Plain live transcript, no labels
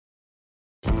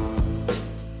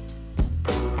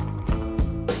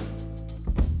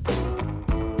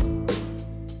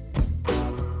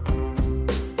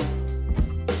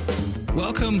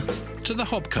Welcome to the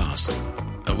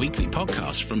Hobcast, a weekly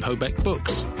podcast from Hobeck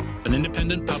Books, an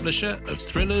independent publisher of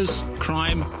thrillers,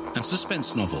 crime and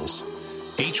suspense novels.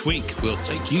 Each week we'll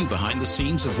take you behind the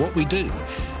scenes of what we do,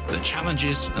 the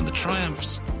challenges and the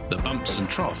triumphs, the bumps and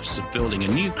troughs of building a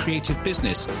new creative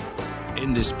business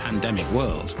in this pandemic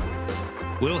world.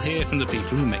 We'll hear from the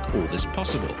people who make all this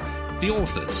possible, the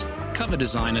authors, cover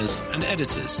designers and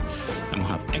editors, and we'll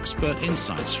have expert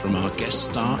insights from our guest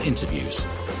star interviews.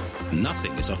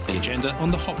 Nothing is off the agenda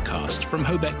on the Hobcast from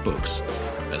Hobeck Books,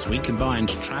 as we combined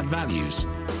trad values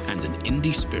and an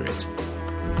indie spirit.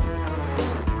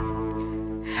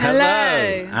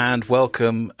 Hello, and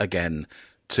welcome again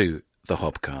to the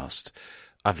Hobcast.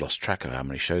 I've lost track of how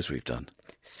many shows we've done.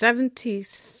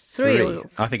 73.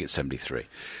 I think it's 73.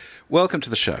 Welcome to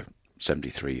the show.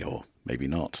 73 or maybe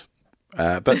not.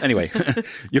 But anyway,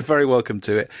 you're very welcome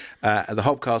to it. The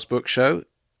Hobcast Book Show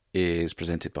is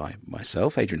presented by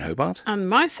myself, Adrian Hobart. And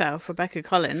myself, Rebecca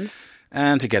Collins.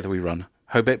 And together we run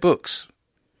Hobeck Books.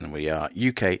 And we are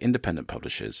UK independent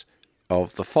publishers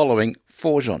of the following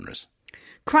 4 genres.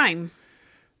 Crime.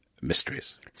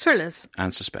 Mysteries. Thrillers.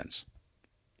 And suspense.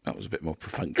 That was a bit more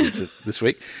perfunctory this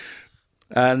week.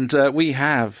 And we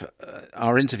have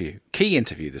our key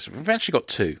interview this week. We've actually got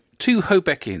two. 2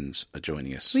 Hobeckians are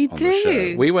joining us on the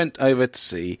show. We went over to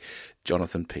see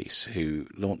Jonathan Peace, who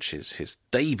launches his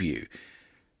debut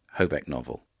Hobeck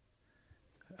novel.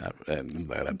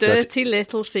 Dirty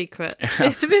Little Secret.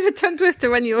 It's a bit of a tongue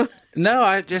twister when you're...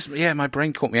 No, my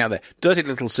brain caught me out there. Dirty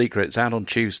Little Secret, it's out on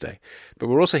Tuesday. But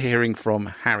we're also hearing from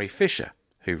Harry Fisher,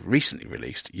 who recently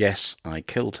released Yes, I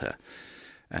Killed Her.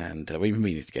 And we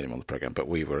needed to get him on the programme, but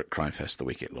we were at Crime Fest the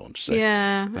week it launched. So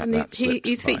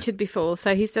he's featured before,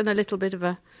 so he's done a little bit of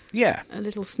a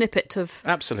little snippet of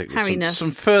absolutely Harryness.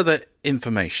 Some further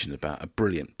information about a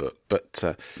brilliant book, but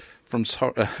from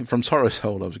Sorrow's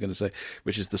Hole, I was going to say,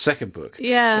 which is the second book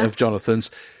of Jonathan's,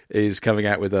 is coming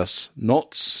out with us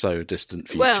not so distant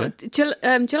future. Well,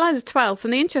 July the 12th,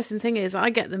 and the interesting thing is I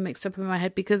get them mixed up in my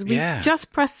head because we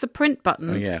just pressed the print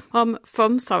button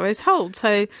from Sorrow's Hole.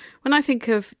 So when I think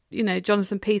of,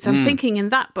 Jonathan Peace, I'm thinking in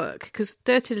that book, because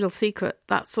Dirty Little Secret,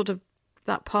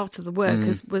 that part of the work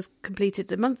was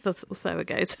completed a month or so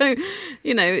ago. So,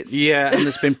 it's... Yeah, and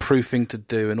there's been proofing to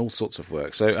do and all sorts of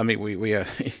work. So, I mean, we are...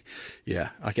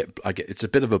 I get it's a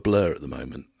bit of a blur at the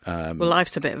moment. Well,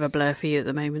 life's a bit of a blur for you at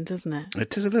the moment, isn't it?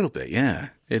 It is a little bit, yeah.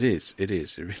 It is. It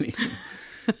really...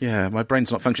 Yeah, my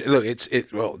brain's not functioning. Look,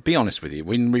 well, be honest with you,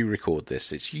 when we record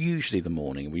this, it's usually the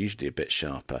morning. We're usually a bit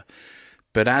sharper.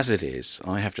 But as it is,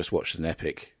 I have just watched an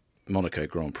epic Monaco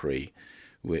Grand Prix,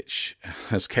 which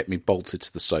has kept me bolted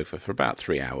to the sofa for about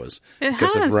 3 hours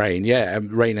because of rain. Yeah,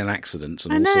 rain and accidents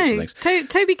and all sorts of things.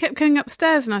 Toby kept going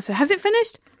upstairs and I said, has it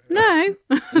finished? No.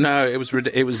 No, it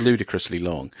was ludicrously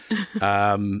long.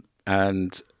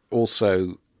 And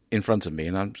also in front of me,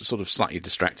 and I'm sort of slightly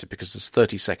distracted because there's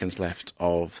 30 seconds left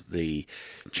of the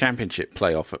championship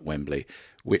playoff at Wembley,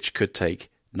 which could take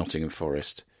Nottingham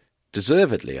Forest,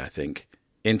 deservedly, I think,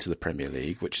 into the Premier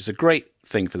League, which is a great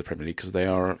thing for the Premier League because they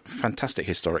are a fantastic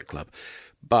historic club.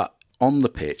 But on the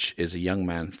pitch is a young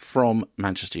man from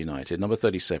Manchester United, number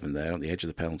 37 there on the edge of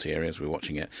the penalty area as we're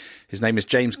watching it. His name is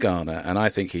James Garner, and I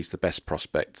think he's the best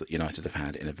prospect that United have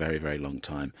had in a very, very long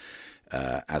time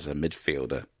as a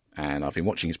midfielder. And I've been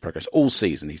watching his progress all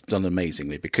season. He's done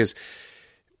amazingly because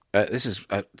this is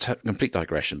a complete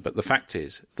digression, but the fact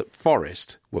is that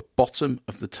Forest were bottom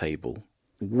of the table,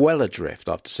 well adrift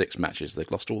after 6 matches.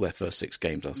 They'd lost all their first 6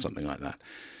 games or something like that.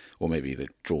 Or maybe they'd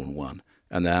drawn 1.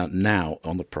 And they're now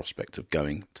on the prospect of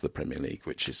going to the Premier League,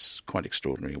 which is quite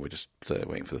extraordinary. We're just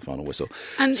waiting for the final whistle.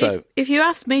 And so, if you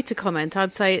asked me to comment,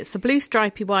 I'd say it's the blue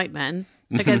stripy white men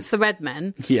against the red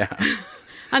men. Yeah.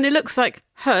 And it looks like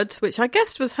Hud, which I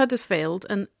guessed was Huddersfield,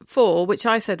 and Fore, which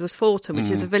I said was Forton,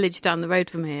 which is a village down the road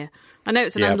from here. I know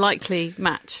it's an unlikely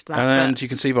match. And you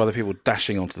can see by the people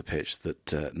dashing onto the pitch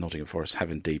that Nottingham Forest have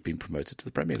indeed been promoted to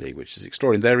the Premier League, which is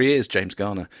extraordinary. There he is, James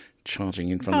Garner, charging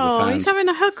in front of the fans. Oh, he's having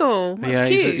a huggle. That's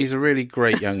cute. He's a really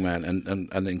great young man and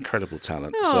an incredible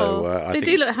talent. They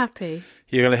do look happy.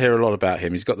 You're going to hear a lot about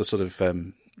him. He's got the sort of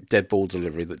dead ball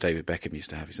delivery that David Beckham used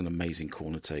to have. He's an amazing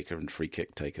corner taker and free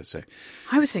kick taker. So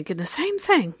I was thinking the same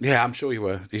thing. Yeah, I'm sure you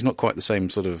were. He's not quite the same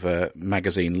sort of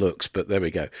magazine looks, but there we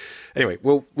go. Anyway,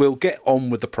 we'll get on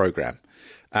with the programme.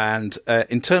 And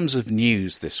in terms of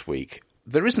news this week,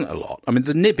 there isn't a lot. I mean,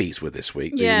 the Nibbies were this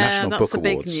week, the National Book Awards.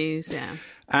 Yeah, that's the big news, yeah.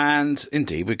 And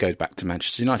indeed, we go back to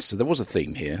Manchester United. So there was a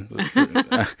theme here,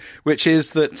 which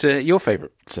is that your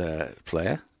favourite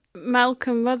player...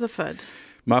 Malcolm Rutherford.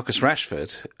 Marcus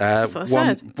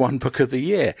Rashford won Book of the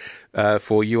Year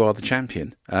for You Are the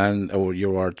Champion, or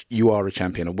You Are a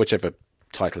Champion, or whichever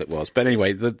title it was. But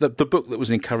anyway, the book that was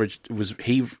encouraged was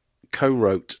he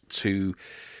co-wrote to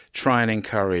try and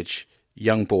encourage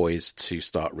young boys to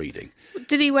start reading.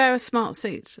 Did he wear a smart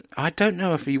suit? I don't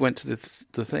know if he went to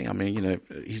the thing. I mean,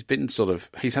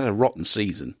 he's had a rotten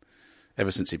season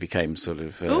ever since he became sort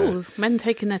of... men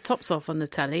taking their tops off on the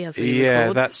telly, as we record.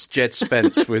 Yeah, that's Jed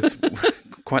Spence with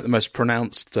quite the most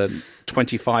pronounced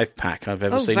 25-pack I've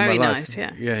ever seen in my life. Very nice,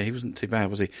 yeah. Yeah, he wasn't too bad,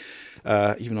 was he?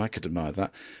 Even I could admire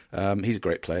that. He's a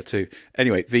great player too.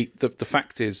 Anyway, the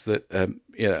fact is that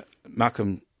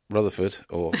Malcolm Rutherford,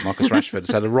 or Marcus Rashford, has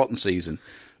had a rotten season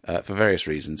for various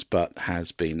reasons, but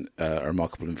has been a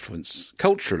remarkable influence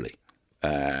culturally.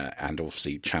 And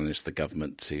obviously challenged the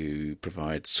government to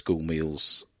provide school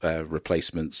meals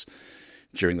replacements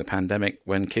during the pandemic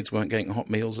when kids weren't getting hot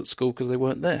meals at school because they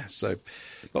weren't there. So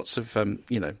lots of,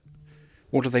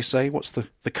 what do they say? What's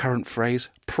the current phrase?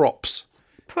 Props.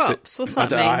 Props? What's that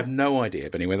mean? I have no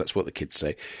idea, but anyway, that's what the kids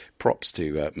say. Props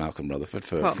to Malcolm Rutherford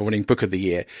for winning Book of the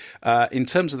Year. In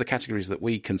terms of the categories that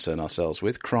we concern ourselves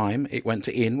with, crime, it went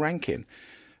to Ian Rankin.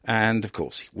 And, of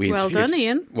course, well done,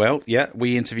 Ian. Well, yeah,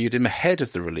 we interviewed him ahead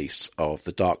of the release of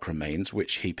The Dark Remains,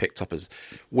 which he picked up as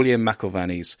William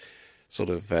McIlvanney's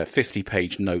sort of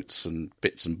 50-page notes and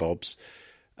bits and bobs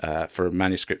for a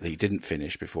manuscript that he didn't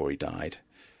finish before he died.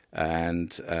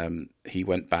 And he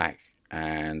went back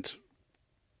and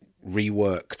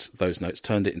reworked those notes,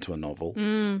 turned it into a novel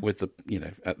with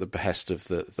at the behest of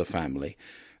the family.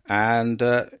 And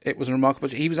it was remarkable.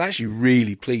 He was actually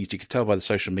really pleased. You could tell by the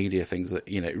social media things that,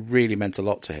 it really meant a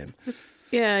lot to him.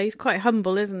 Yeah, he's quite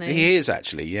humble, isn't he? He is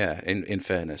actually, yeah, in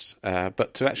fairness.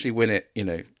 But to actually win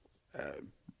it,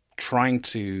 trying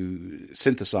to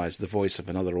synthesize the voice of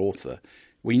another author,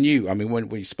 we knew, when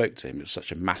we spoke to him, it was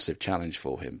such a massive challenge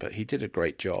for him, but he did a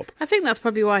great job. I think that's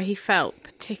probably why he felt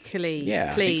particularly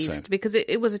pleased, I think so. Because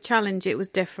it was a challenge, it was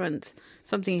different,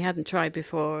 something he hadn't tried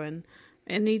before, and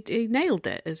he nailed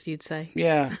it, as you'd say.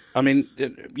 Yeah.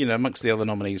 Amongst the other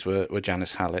nominees were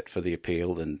Janice Hallett for The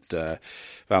Appeal and Val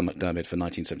McDermid for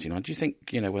 1979. Do you think,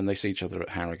 when they see each other at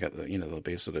Harrogate, that, there'll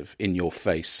be a sort of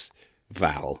in-your-face,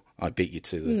 Val, I beat you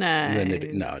to the...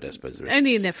 No, I don't suppose there is.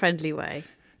 Only in a friendly way.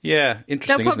 Yeah,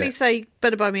 interesting, They'll probably say,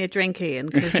 better buy me a drink, Ian,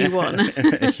 because you won.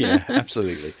 Yeah,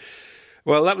 absolutely.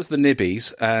 Well, that was the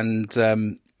Nibbies,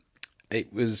 and...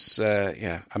 it was,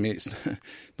 it's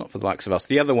not for the likes of us.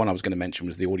 The other one I was going to mention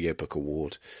was the Audiobook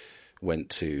Award went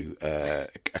to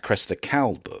a Cressida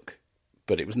Cowell book,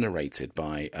 but it was narrated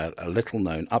by a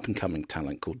little-known, up-and-coming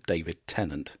talent called David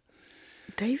Tennant.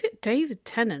 David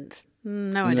Tennant?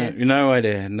 No idea. No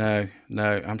idea, no.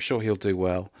 I'm sure he'll do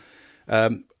well.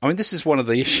 This is one of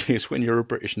the issues when you're a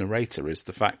British narrator, is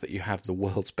the fact that you have the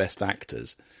world's best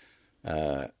actors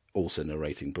also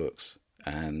narrating books.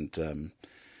 And...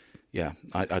 yeah,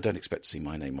 I don't expect to see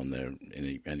my name on there in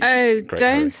any great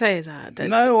hurry. Say that.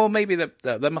 No, or maybe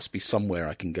there must be somewhere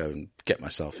I can go and get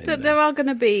myself in there. There are going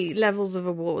to be levels of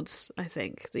awards, I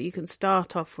think, that you can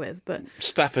start off with. But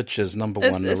Staffordshire's number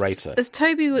one narrator. As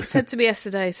Toby said to me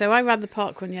yesterday, so I ran the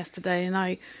park run yesterday, and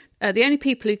the only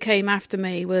people who came after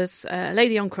me was a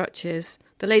lady on crutches,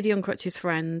 the lady on crutches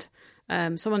friend,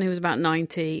 someone who was about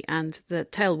 90, and the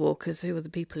tail walkers, who were the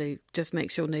people who just make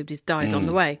sure nobody's died on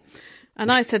the way. And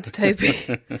I said to Toby,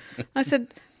 I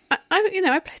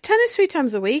play tennis 3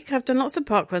 times a week. I've done lots of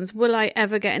park runs. Will I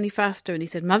ever get any faster? And he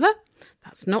said, Mother,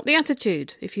 that's not the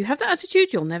attitude. If you have that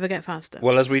attitude, you'll never get faster.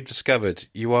 Well, as we've discovered,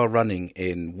 you are running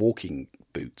in walking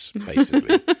boots,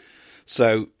 basically.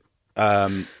 So,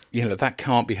 that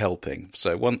can't be helping.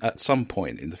 So at some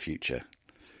point in the future,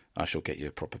 I shall get you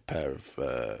a proper pair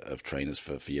of trainers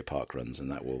for your park runs,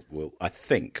 and that will I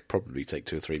think probably take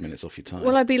 2 or 3 minutes off your time.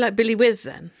 Will I be like Billy Whiz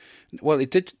then? Well,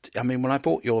 it did. When I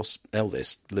bought your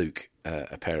eldest Luke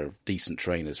a pair of decent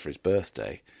trainers for his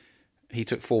birthday, he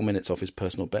took 4 minutes off his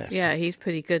personal best. Yeah, he's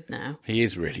pretty good now. He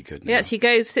is really good now. He actually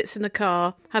goes, sits in the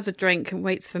car, has a drink, and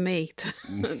waits for me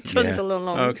to trundle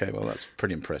along. Okay, well, that's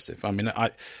pretty impressive. I'm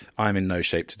in no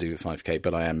shape to do a 5K,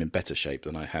 but I am in better shape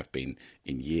than I have been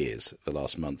in years the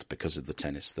last month because of the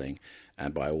tennis thing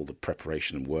and by all the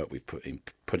preparation and work we've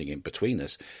putting in between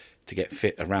us to get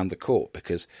fit around the court,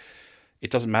 because it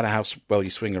doesn't matter how well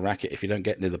you swing a racket. If you don't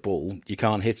get near the ball, you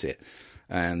can't hit it.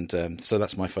 And so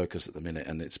that's my focus at the minute,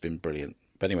 and it's been brilliant.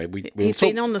 But anyway, he's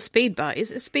been on the speed bike.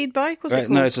 Is it a speed bike? What's it called?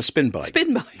 No, it's a spin bike.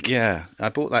 Spin bike. Yeah, I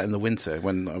bought that in the winter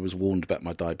when I was warned about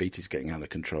my diabetes getting out of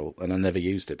control, and I never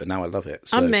used it, but now I love it.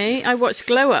 So. And me, I watched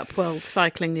Glow Up World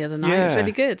cycling the other night. Yeah, it's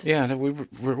really good. Yeah, no,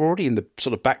 we're already in the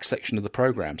sort of back section of the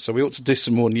programme, so we ought to do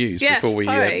some more news before we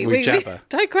jabber. We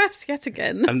digress yet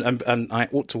again. And I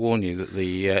ought to warn you that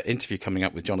the interview coming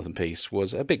up with Jonathan Peace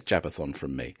was a big jabbathon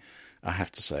from me. I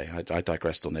have to say, I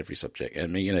digressed on every subject. I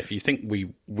mean, if you think we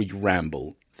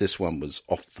ramble, this one was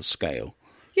off the scale.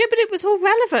 Yeah, but it was all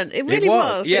relevant. It really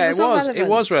was. Yeah, it was. It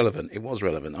was relevant. It was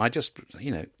relevant. I just,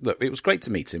 look, it was great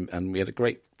to meet him, and we had a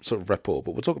great sort of rapport,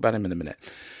 but we'll talk about him in a minute.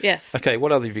 Yes. Okay,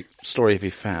 what other story have you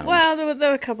found? Well, there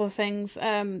were a couple of things.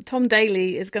 Tom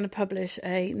Daley is going to publish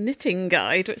a knitting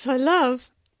guide, which I love.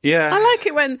 Yeah. I like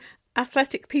it when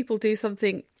athletic people do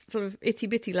something sort of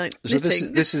itty-bitty like knitting. So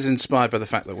this is inspired by the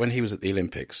fact that when he was at the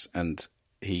Olympics and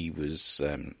he was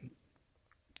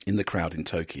in the crowd in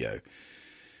Tokyo,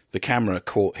 the camera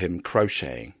caught him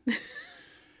crocheting.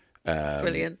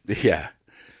 Brilliant. Yeah.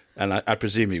 And I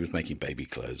presume he was making baby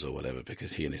clothes or whatever,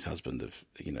 because he and his husband have,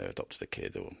 adopted a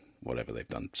kid or whatever they've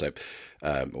done. So,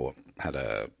 or had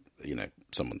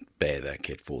someone bear their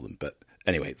kid for them. But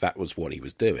anyway, that was what he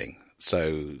was doing.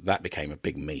 So that became a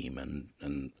big meme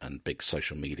and big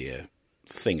social media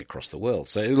thing across the world.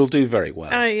 So it'll do very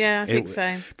well. Oh, yeah, I think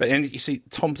so. But you see,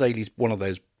 Tom Daley's one of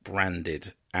those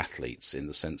branded athletes in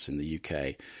the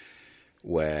UK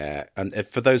where, and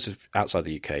for those outside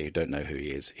the UK who don't know who he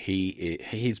is,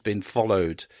 he's been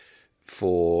followed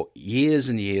for years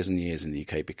and years and years in the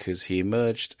UK because he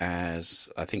emerged as,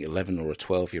 I think, 11 or a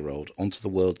 12-year-old onto the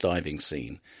world diving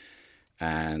scene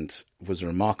and was a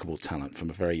remarkable talent from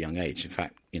a very young age. In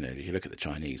fact, if you look at the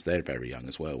Chinese, they're very young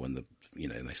as well when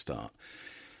they start.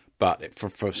 But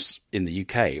for us in the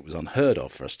UK, it was unheard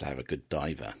of for us to have a good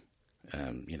diver,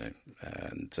 and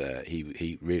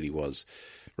he really was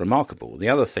remarkable. The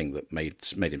other thing that made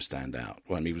him stand out,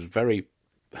 he was very,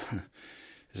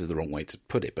 this is the wrong way to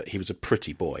put it, but he was a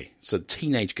pretty boy. So the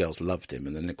teenage girls loved him,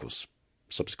 and then, of course,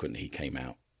 subsequently he came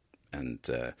out and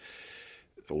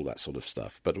all that sort of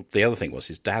stuff. But the other thing was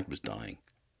his dad was dying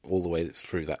all the way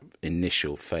through that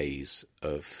initial phase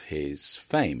of his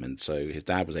fame. And so his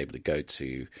dad was able to go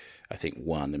to, I think,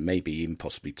 one and maybe even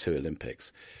possibly two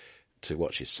Olympics to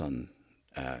watch his son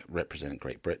represent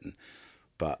Great Britain.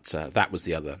 But that was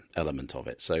the other element of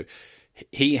it. So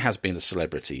he has been a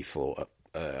celebrity for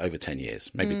over 10 years,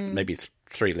 maybe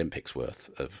 3 Olympics worth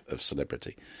of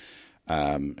celebrity.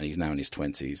 And he's now in his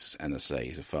 20s, and as I say,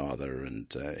 he's a father,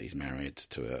 and he's married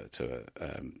to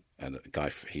a guy.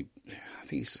 I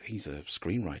think he's a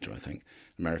screenwriter. I think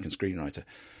American screenwriter.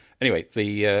 Anyway,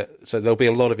 so there'll be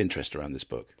a lot of interest around this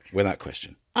book, without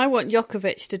question. I want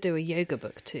Djokovic to do a yoga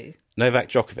book too. Novak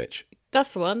Djokovic.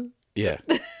 That's the one. Yeah.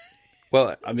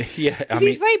 Well, I mean, yeah.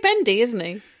 He's very bendy, isn't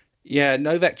he? Yeah,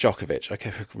 Novak Djokovic.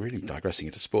 Okay, we're really digressing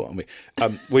into sport, aren't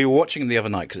we? We were watching him the other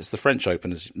night because it's the French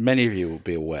Open, as many of you will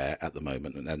be aware at the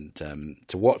moment. And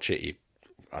to watch it,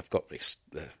 I've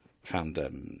found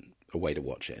a way to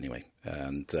watch it anyway.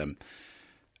 And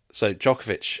so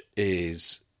Djokovic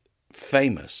is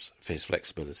famous for his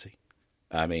flexibility.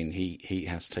 I mean, he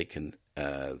has taken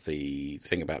the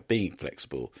thing about being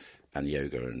flexible and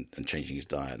yoga and changing his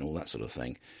diet and all that sort of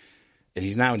thing. And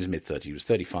he's now in his mid-30s. He was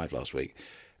 35 last week.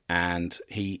 And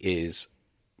he is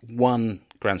one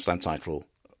Grand Slam title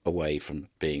away from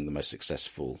being the most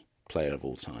successful player of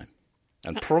all time.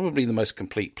 And probably the most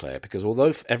complete player, because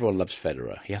although everyone loves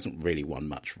Federer, he hasn't really won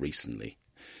much recently.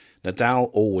 Nadal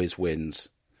always wins.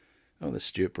 Oh, there's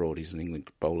Stuart Broad. He's an England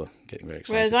bowler, getting very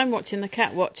excited. Whereas I'm watching the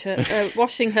cat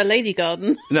washing her lady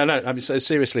garden. No. I mean, so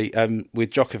seriously,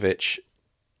 with Djokovic,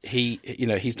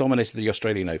 he's dominated the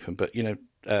Australian Open, but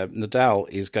Nadal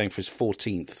is going for his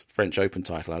 14th French Open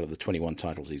title out of the 21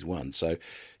 titles he's won. So,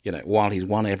 while he's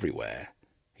won everywhere,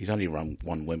 he's only won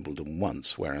Wimbledon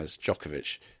once, whereas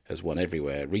Djokovic has won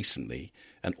everywhere recently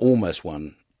and almost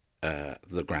won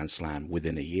the Grand Slam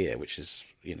within a year, which is,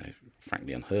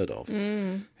 frankly unheard of.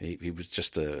 He was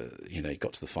just, he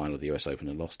got to the final of the US Open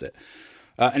and lost it.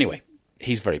 Anyway,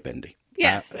 he's very bendy.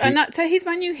 Yes, so he's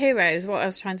my new hero is what I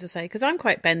was trying to say, because I'm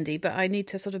quite bendy, but I need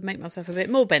to sort of make myself a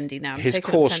bit more bendy now. His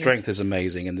core strength is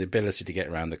amazing, and the ability to get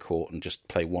around the court and just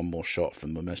play one more shot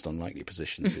from the most unlikely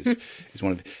positions is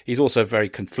one of. He's also a very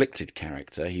conflicted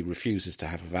character. He refuses to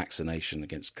have a vaccination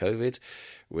against COVID,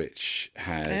 which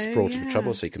has brought him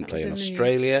trouble, so he can play in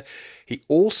Australia. He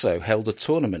also held a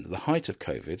tournament at the height of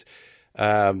COVID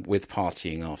with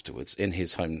partying afterwards in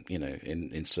his home,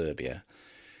 in Serbia.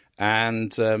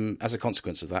 And as a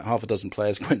consequence of that, half a dozen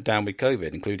players went down with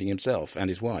COVID, including himself and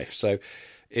his wife. So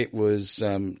it was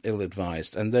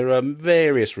ill-advised. And there are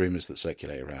various rumours that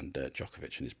circulate around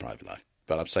Djokovic and his private life.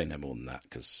 But I'm saying no more than that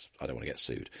because I don't want to get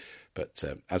sued. But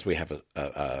as we have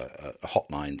a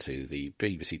hotline to the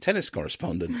BBC tennis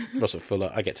correspondent, Russell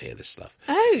Fuller, I get to hear this stuff.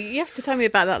 Oh, you have to tell me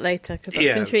about that later because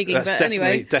that's intriguing. That's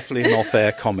definitely an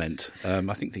off-air comment.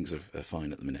 I think things are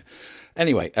fine at the minute.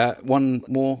 Anyway, one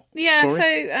more story?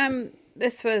 So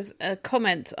this was a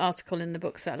comment article in the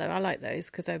Bookseller. I like those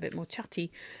because they're a bit more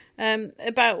chatty.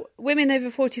 About women over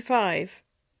 45.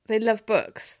 They love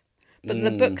books. But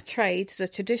the book trade, the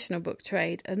traditional book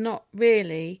trade, are not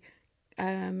really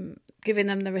giving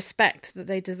them the respect that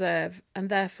they deserve and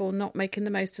therefore not making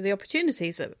the most of the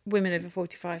opportunities that women over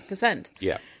 45 present.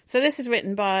 Yeah. So this is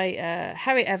written by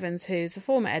Harriet Evans, who's a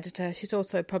former editor. She's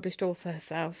also a published author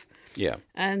herself. Yeah.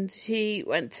 And she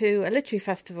went to a literary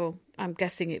festival. I'm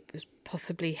guessing it was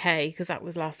possibly Hay, because that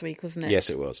was last week, wasn't it? Yes,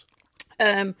 it was.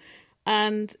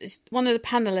 And one of the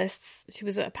panellists, she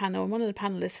was at a panel, and one of the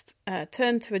panellists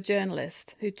turned to a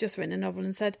journalist who'd just written a novel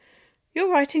and said,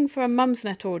 "You're writing for a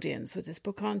Mumsnet audience with this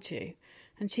book, aren't you?"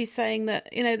 And she's saying that,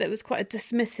 that was quite a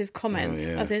dismissive comment,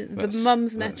 as in the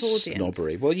Mumsnet audience.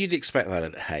 Snobbery. Well, you'd expect that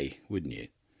at Hay, wouldn't you?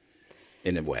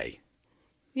 In a way.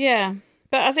 Yeah.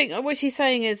 But I think what she's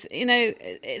saying is,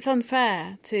 it's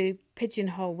unfair to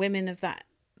pigeonhole women of that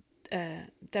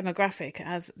demographic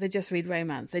as they just read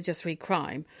romance, they just read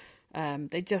crime.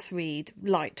 They just read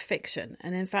light fiction.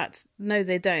 And in fact, no,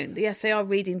 they don't. Yes, they are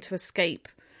reading to escape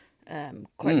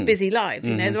quite busy lives.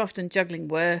 They're often juggling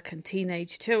work and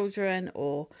teenage children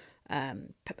or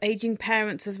aging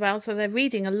parents as well. So they're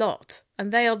reading a lot.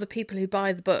 And they are the people who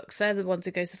buy the books. They're the ones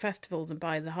who go to festivals and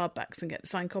buy the hardbacks and get the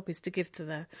signed copies to give to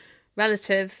their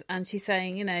relatives. And she's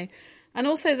saying, and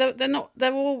also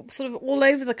they're all sort of all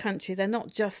over the country. They're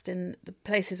not just in the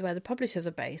places where the publishers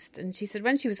are based. And she said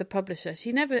when she was a publisher,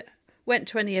 she never went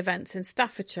to any events in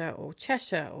Staffordshire or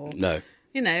Cheshire or... No.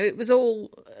 It was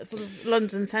all sort of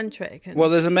London-centric. Well,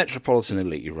 there's a metropolitan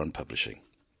elite who run publishing.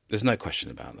 There's no question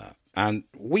about that. And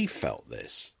we felt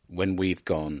this when we've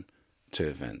gone to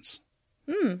events.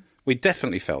 We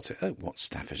definitely felt it. Oh, what,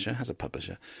 Staffordshire has a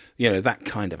publisher? That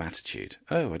kind of attitude.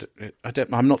 Oh,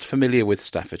 I'm not familiar with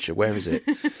Staffordshire. Where is it?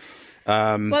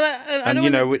 And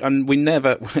we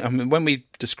never... I mean, when we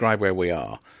describe where we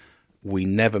are, we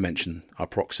never mention our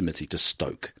proximity to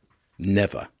Stoke.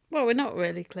 Never. Well, we're not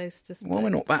really close to Stoke. Well, we're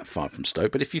not that far from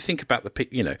Stoke, but if you think about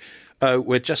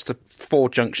we're just 4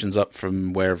 junctions up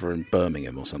from wherever in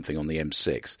Birmingham or something on the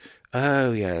M6.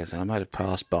 Oh, yes, I might have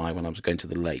passed by when I was going to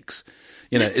the lakes.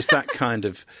 It's that kind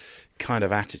of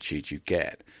attitude you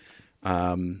get.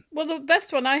 Well, the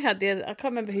best one I had, I can't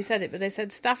remember who said it, but they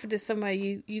said Stafford is somewhere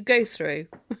you go through.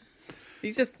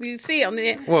 You see it on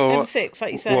the M6,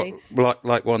 like you say.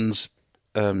 Like one's,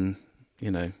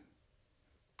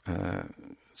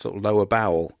 sort of lower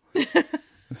bowel.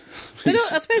 But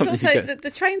I suppose also the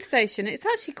train station, it's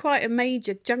actually quite a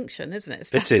major junction, isn't it?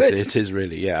 Stafford? It is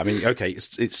really, yeah. I mean, okay,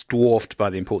 it's dwarfed by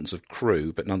the importance of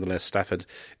Crewe, but nonetheless, Stafford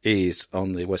is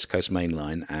on the West Coast Main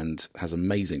Line and has an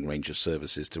amazing range of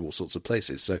services to all sorts of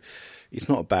places. So it's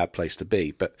not a bad place to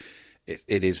be, but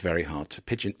it is very hard to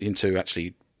pigeon into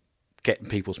actually get in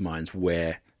people's minds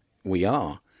where we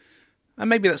are. And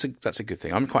maybe that's a good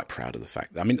thing. I'm quite proud of the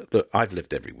fact that, I mean, look, I've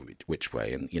lived every which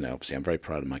way, and obviously I'm very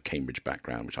proud of my Cambridge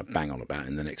background, which I bang on about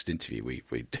in the next interview we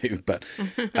do. But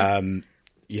and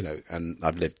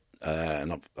I've lived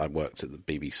and I've worked at the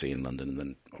BBC in London, and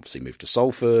then obviously moved to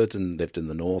Salford and lived in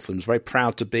the north, and was very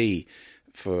proud to be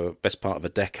for best part of a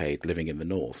decade living in the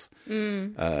north,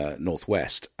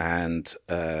 northwest, and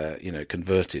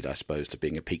converted, I suppose, to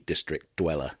being a Peak District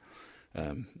dweller.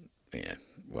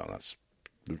 Well, that's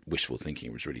wishful thinking.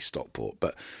 It was really Stockport,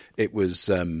 but it was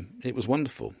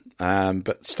wonderful.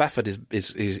 But Stafford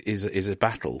is a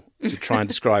battle to try and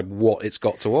describe what it's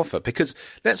got to offer, because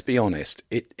let's be honest,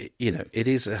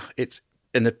 it's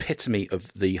an epitome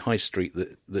of the high street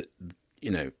that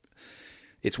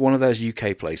it's one of those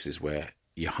UK places where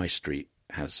your high street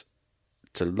has,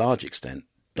 to a large extent,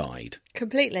 died.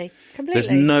 Completely. There's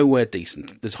nowhere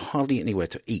decent. There's hardly anywhere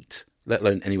to eat, let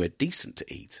alone anywhere decent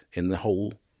to eat in the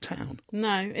whole town.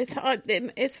 No, it's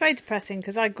very depressing,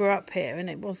 because I grew up here and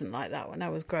it wasn't like that when I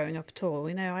was growing up at all.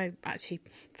 I actually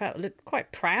felt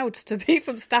quite proud to be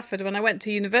from Stafford when I went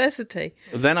to university.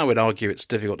 Then I would argue it's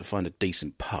difficult to find a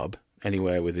decent pub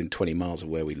anywhere within 20 miles of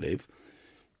where we live.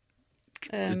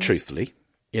 Truthfully,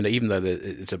 even though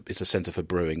it's a centre for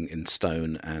brewing in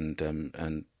Stone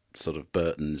and sort of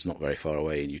Burton is not very far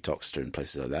away in Uttoxeter and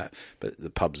places like that, but the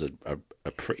pubs are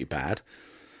pretty bad.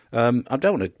 I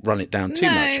don't want to run it down too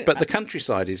much, but the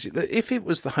countryside is... If it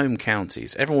was the home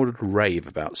counties, everyone would rave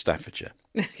about Staffordshire.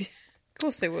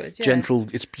 course they would, yeah. Gentle,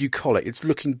 it's bucolic. It's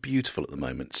looking beautiful at the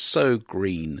moment. So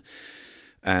green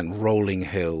and rolling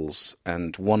hills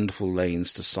and wonderful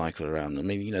lanes to cycle around. I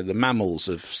mean, the mammals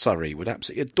of Surrey would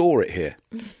absolutely adore it here.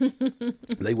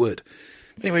 They would.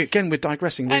 Anyway, again, we're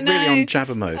digressing. We're really on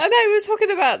jabber mode. I know, we're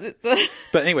talking about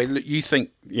But anyway, you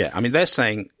think, they're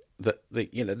saying that,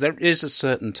 there is a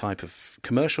certain type of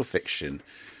commercial fiction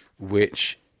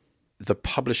which the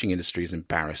publishing industry is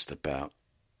embarrassed about.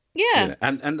 Yeah.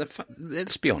 And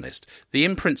let's be honest, the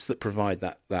imprints that provide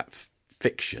that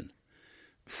fiction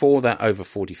for that over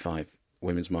 45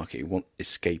 women's market who want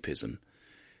escapism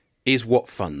is what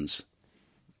funds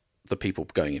the people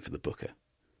going in for the Booker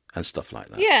and stuff like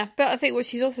that. Yeah, but I think what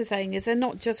she's also saying is they're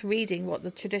not just reading what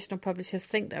the traditional publishers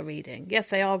think they're reading. Yes,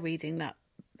 they are reading that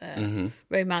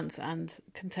romance and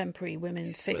contemporary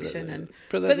women's fiction,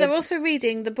 but they're also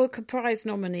reading the Booker Prize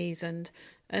nominees and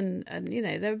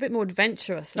they're a bit more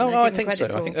adventurous. I think so.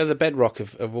 I think they're the bedrock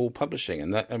of all publishing,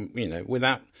 and that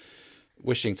without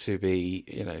wishing to be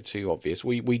too obvious,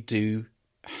 we do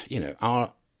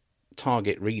our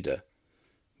target reader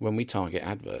when we target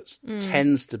adverts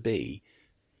tends to be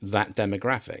that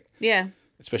demographic. Yeah.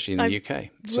 Especially in the UK.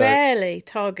 Rarely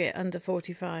target under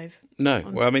 45. No.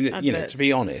 Well, I mean, to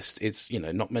be honest, it's,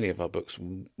 not many of our books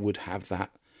would have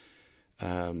that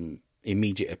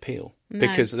immediate appeal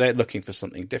because they're looking for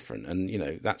something different.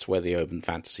 And, that's where the urban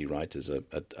fantasy writers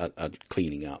are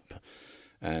cleaning up.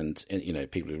 And,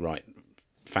 people who write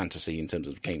fantasy in terms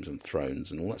of Games of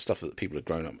Thrones and all that stuff that people have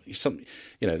grown up. There's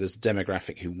a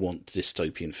demographic who want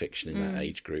dystopian fiction in that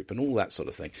age group and all that sort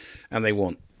of thing. And they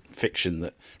want fiction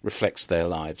that reflects their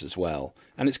lives as well,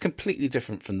 and it's completely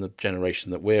different from the generation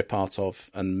that we're part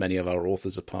of and many of our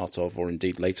authors are part of, or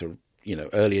indeed later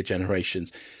earlier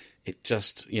generations. It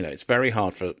just it's very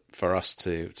hard for us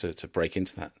to break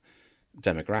into that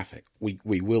demographic.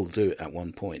 We will do it at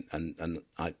one point, and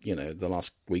I the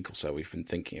last week or so we've been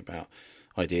thinking about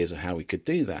ideas of how we could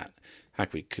do that, how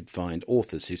we could find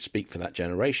authors who speak for that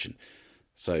generation.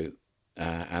 So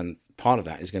and part of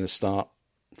that is going to start,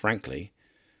 frankly,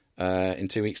 in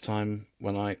 2 weeks' time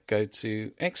when I go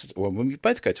to Exeter, or when we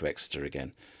both go to Exeter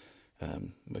again.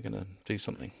 We're going to do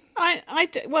something. I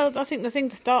think the thing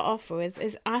to start off with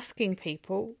is asking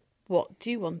people, what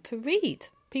do you want to read?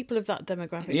 People of that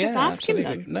demographic. Yeah, just asking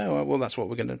absolutely. them. No, well, that's what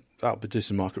we're going to... I'll do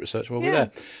some market research while we're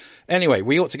there. Anyway,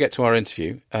 we ought to get to our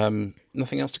interview.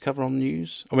 Nothing else to cover on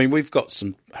news? I mean, we've got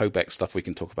some Hobeck stuff we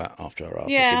can talk about after our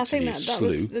interview. Yeah, I think that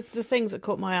was the things that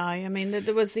caught my eye. I mean,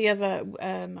 there was the other...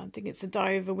 I think it's The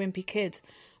Diary of a Wimpy Kid,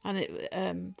 and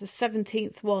the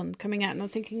 17th one coming out, and I'm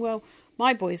thinking, well,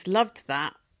 my boys loved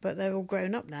that, but they're all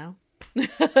grown up now.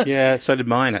 Yeah, so did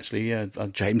mine, actually. Yeah,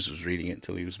 James was reading it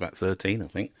until he was about 13, I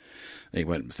think. He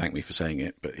won't thank me for saying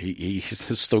it, but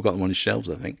he's still got them on his shelves,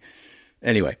 I think.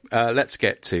 Anyway, let's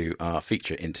get to our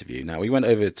feature interview. Now, we went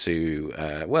over to,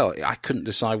 I couldn't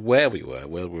decide where we were.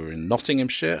 Whether we were in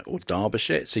Nottinghamshire or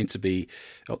Derbyshire. It seemed to be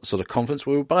a sort of conference.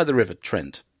 We were by the River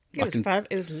Trent.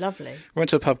 It was lovely. We went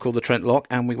to a pub called the Trent Lock,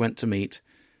 and we went to meet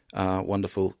our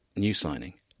wonderful new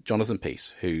signing, Jonathan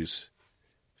Peace, whose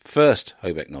first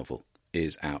Hobeck novel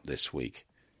is out this week.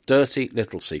 Dirty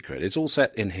Little Secret. It's all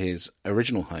set in his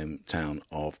original hometown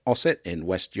of Ossett in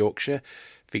West Yorkshire.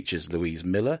 Features Louise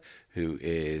Miller, who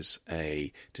is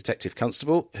a detective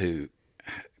constable who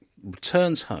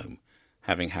returns home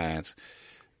having had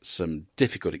some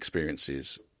difficult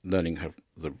experiences learning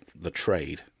the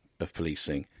trade of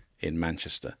policing in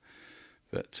Manchester.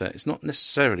 But it's not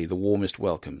necessarily the warmest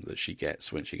welcome that she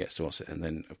gets when she gets to Ossett. And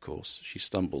then, of course, she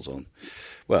stumbles on,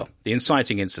 well, the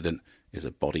inciting incident is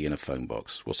a body in a phone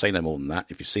box. We'll say no more than that.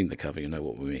 If you've seen the cover, you know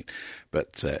what we mean.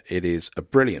 But it is a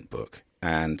brilliant book,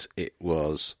 and it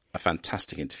was a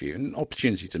fantastic interview, an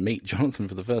opportunity to meet Jonathan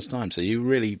for the first time. So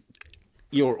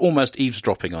you're almost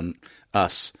eavesdropping on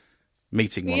us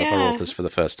meeting one of our authors for the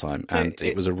first time, and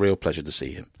it was a real pleasure to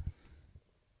see him.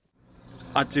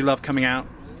 I do love coming out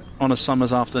on a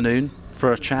summer's afternoon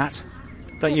for a chat.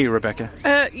 Don't you, Rebecca?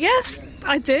 Yes,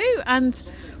 I do, and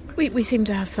we seem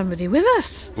to have somebody with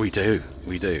us. We do.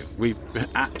 We're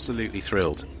absolutely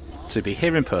thrilled to be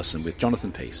here in person with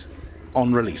Jonathan Peace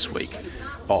on release week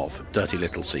of Dirty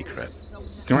Little Secret.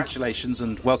 Congratulations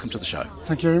and welcome to the show.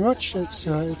 Thank you very much. It's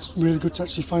really good to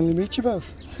actually finally meet you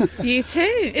both. You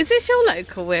too. Is this your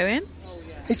local we're in?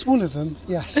 It's one of them,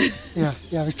 yes. yeah,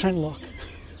 the Trent Lock.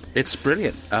 It's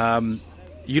brilliant.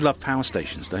 You love power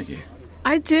stations, don't you?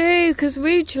 I do, because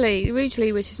Rugeley,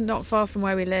 which is not far from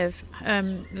where we live,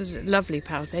 was a lovely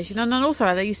power station. And then also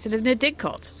I used to live near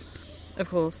Didcot, of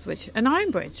course, and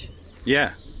Ironbridge.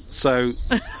 Yeah. So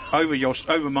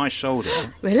over my shoulder.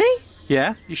 Really?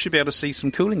 Yeah, you should be able to see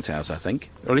some cooling towers, I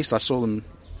think. Or at least I saw them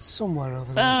somewhere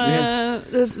over there.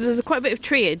 There's quite a bit of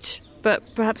treeage, but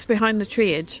perhaps behind the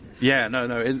treeage. Yeah, no,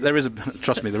 there is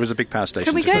trust me, there is a big power station.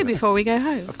 Can we go before we go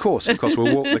home? Of course,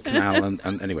 we'll walk the canal,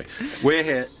 and anyway. We're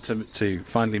here to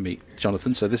finally meet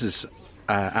Jonathan, so this is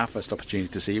our first opportunity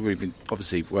to see you. We've been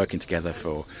obviously working together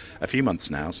for a few months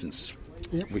now since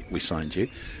we signed you.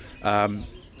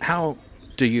 How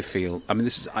do you feel? I mean,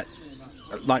 this is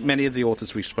like many of the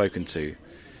authors we've spoken to.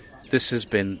 This is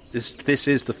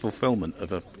the fulfilment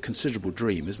of a considerable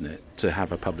dream, isn't it? To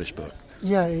have a published book.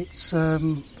 Yeah, it's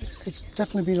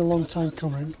definitely been a long time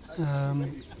coming.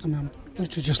 And I'm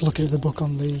literally just looking at the book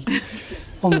on the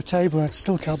table. I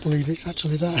still can't believe it's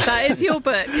actually there. That is your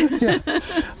book. Yeah.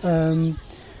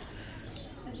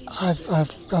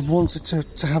 I've wanted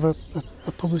to have a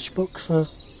published book for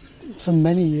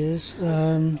many years.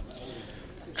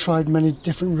 Tried many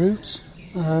different routes.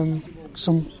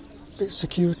 Some bit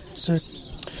circuitous.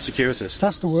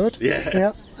 That's the word.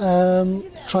 Yeah.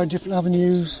 Tried different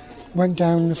avenues. Went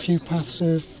down a few paths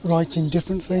of writing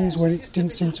different things when it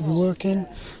didn't seem to be working.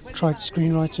 Tried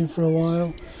screenwriting for a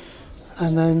while,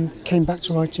 and then came back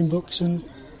to writing books, and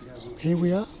here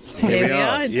we are. Here we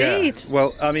are, indeed. Yeah.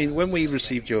 Well, I mean, when we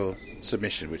received your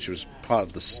submission, which was part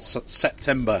of the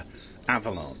September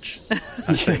avalanche,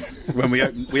 I think, when we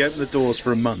opened the doors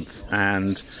for a month,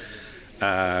 and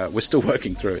we're still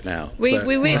working through it now. We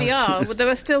really are. There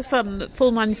are still some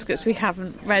full manuscripts we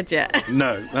haven't read yet.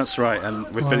 No, that's right, and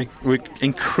we're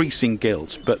increasing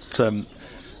guilt. But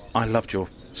I loved your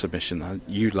submission.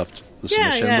 You loved the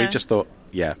submission. Yeah. We just thought,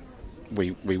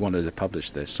 we wanted to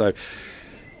publish this. So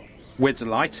we're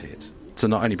delighted to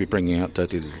not only be bringing out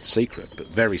Dirty Little Secret, but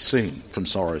very soon From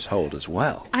Sorrow's Hold as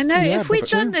well. I know. If we'd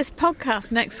done this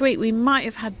podcast next week, we might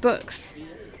have had books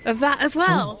of that as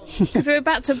well, because we're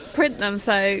about to print them,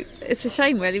 so it's a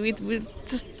shame really we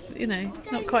just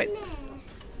not quite.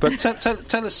 But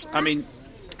tell us, I mean,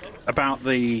 about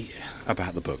the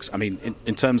books. I mean,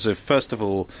 in terms of, first of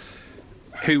all,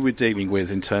 who we're dealing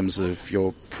with in terms of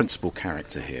your principal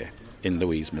character here in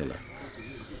Louise Miller.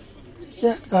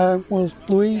 Well,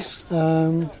 Louise,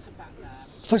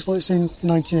 first of all, it's in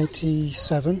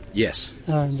 1987. Yes.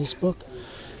 In this book,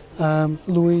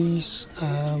 Louise,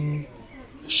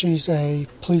 she's a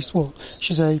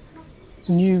she's a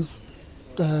new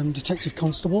detective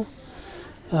constable,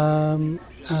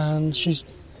 and she's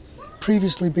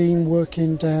previously been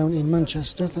working down in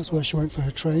Manchester. That's where she went for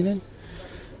her training,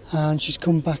 and she's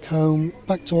come back home,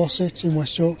 back to Ossett in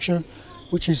West Yorkshire,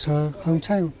 which is her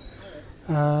hometown.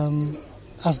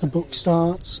 As the book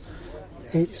starts,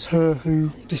 it's her who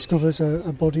discovers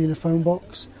a body in a phone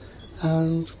box,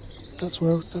 and that's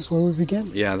where we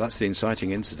begin. Yeah, that's the inciting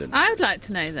incident. I would like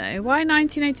to know though, why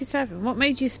 1987? What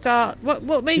made you start?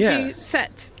 What made you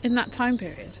set in that time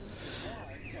period?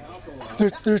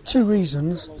 There are two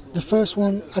reasons. The first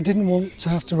one, I didn't want to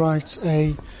have to write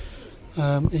a,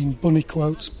 in bunny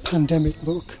quotes, pandemic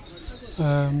book.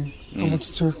 I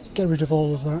wanted to get rid of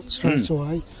all of that straight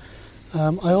away.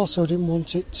 I also didn't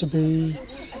want it to be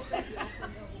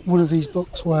one of these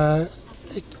books where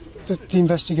the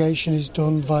investigation is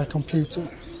done via computer.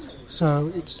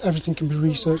 So everything can be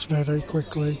researched very, very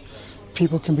quickly.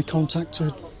 People can be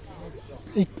contacted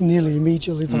nearly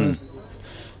immediately via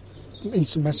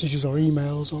instant messages or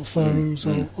emails or phones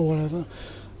or whatever.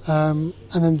 And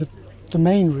then the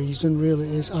main reason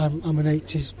really is I'm an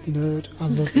 80s nerd. I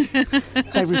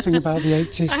love everything about the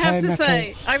 80s. I have to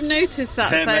say, I've noticed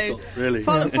that. Hair metal, really.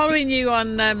 Following you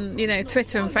on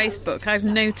Twitter and Facebook, I've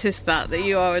noticed that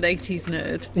you are an 80s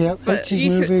nerd. Yeah,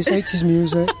 80s movies, 80s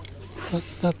music.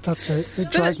 That's it.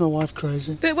 It drives my wife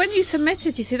crazy. But when you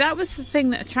submitted, you see, that was the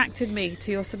thing that attracted me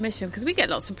to your submission, because we get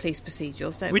lots of police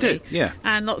procedurals, don't we? We do, yeah.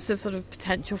 And lots of sort of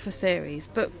potential for series.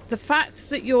 But the fact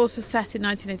that yours was set in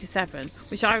 1987,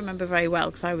 which I remember very well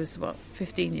because I was,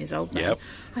 15 years old now. Yep.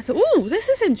 I thought, this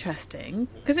is interesting,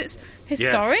 because it's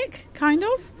historic, kind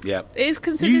of. Yeah. It is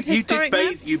considered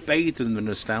historic. You bathed in the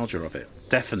nostalgia of it,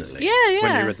 definitely. Yeah.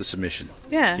 When you read the submission.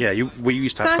 Yeah. Yeah, we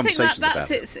used to have conversations about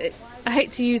it. I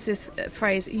hate to use this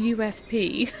phrase,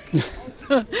 USP,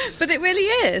 but it really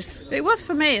is. It was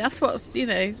for me. That's what,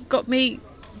 got me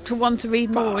to want to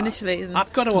read more initially.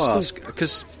 I've got to ask,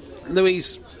 because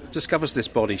Louise discovers this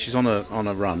body. She's on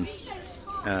a run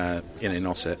in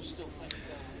Ossett.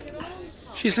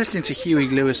 She's listening to Huey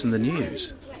Lewis and the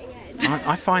News.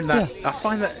 I find that. Yeah. I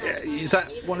find that. Is that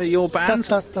one of your bands?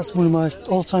 That's one of my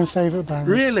all-time favourite bands.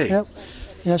 Really? Yep.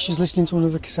 Yeah, she's listening to one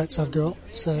of the cassettes I've got.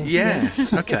 So yeah.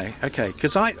 Okay.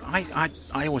 Because I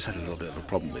always had a little bit of a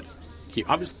problem with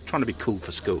I was trying to be cool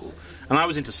for school, and I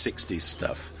was into 60s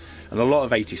stuff and a lot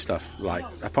of 80s stuff. Like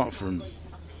apart from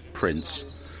Prince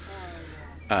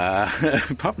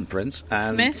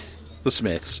and the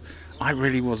Smiths, I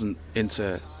really wasn't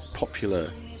into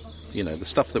popular. The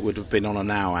stuff that would have been on a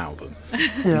Now album,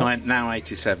 Now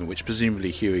 87, which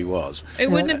presumably Huey was. It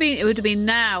wouldn't have been. It would have been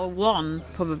Now 1,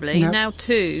 probably. Now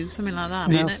 2, something like that.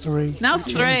 Now 3. Now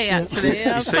 3, actually.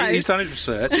 He's done his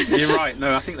research. You're right.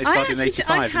 No, I think they started in 85,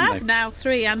 I have didn't they? Now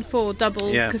 3 and 4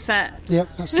 double cassette. Yep,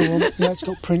 that's the one. Yeah, it's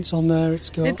got Prince on there. It's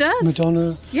got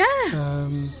Madonna. Yeah.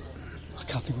 I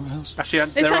can't think what else. Actually,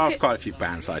 there are quite a few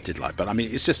bands that I did like, but I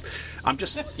mean,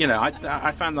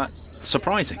 I found that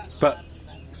surprising, but.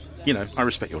 I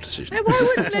respect your decision.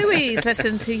 Why wouldn't Louise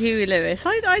listen to Huey Lewis?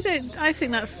 I don't. I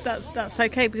think that's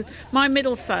okay, because my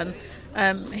middle son,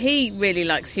 he really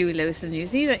likes Huey Lewis and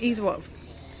News. He's what,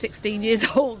 16 years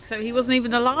old, so he wasn't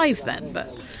even alive then.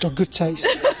 But got good taste.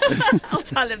 I'll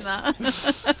tell him that.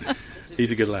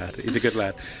 He's a good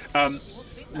lad.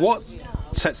 What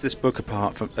sets this book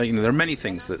apart from? There are many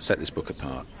things that set this book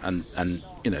apart, and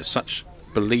such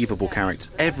believable characters.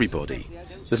 Everybody.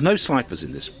 There's no ciphers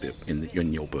in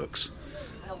in your books.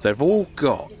 They've all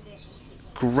got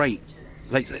great.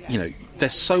 They're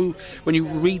so. When you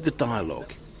read the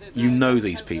dialogue, you know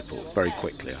these people very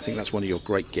quickly. I think that's one of your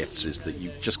great gifts, is that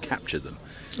you just capture them.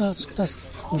 That's the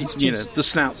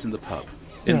snouts in the pub,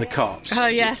 in the carps. Oh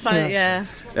yes,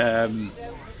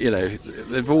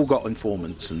 they've all got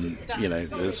informants, and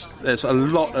there's a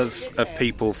lot of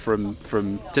people from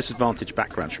disadvantaged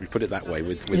backgrounds, should we put it that way,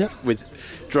 with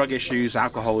drug issues,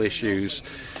 alcohol issues,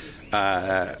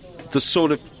 the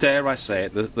sort of, dare I say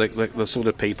it, the sort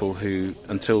of people who,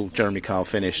 until Jeremy Kyle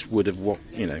finished, would have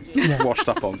washed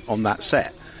up on that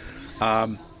set,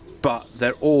 but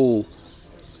they're all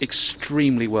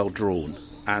extremely well drawn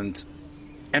and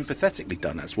empathetically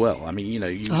done as well. I mean, you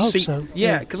hope so.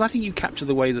 Yeah, because I think you capture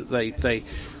the way that they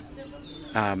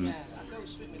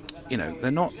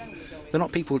they're not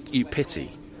people you pity.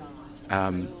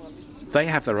 They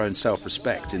have their own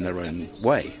self-respect in their own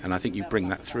way, and I think you bring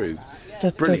that through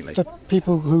brilliantly. The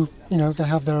people who they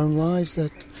have their own lives.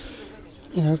 That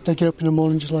they get up in the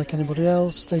morning just like anybody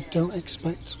else. They don't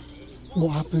expect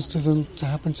what happens to them to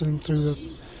happen to them through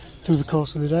the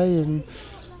course of the day, and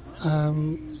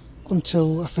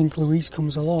until I think Louise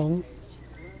comes along,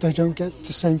 they don't get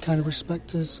the same kind of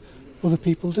respect as other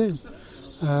people do.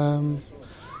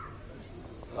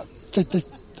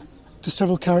 The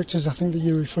several characters I think that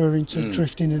you're referring to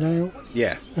drift in and out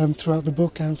throughout the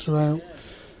book and throughout,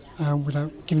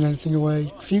 without giving anything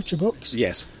away, future books.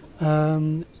 Yes.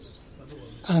 And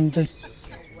they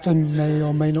may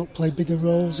or may not play bigger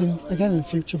roles in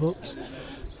future books.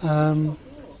 But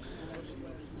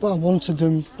I wanted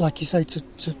them, like you say,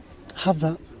 to have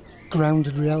that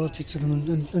grounded reality to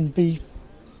them and be,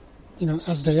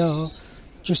 as they are,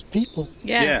 just people.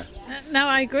 Yeah. No,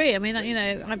 I agree. I mean,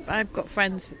 I've got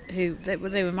friends who they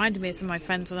reminded me of some of my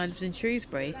friends when I lived in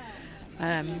Shrewsbury.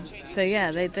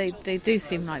 They do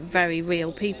seem like very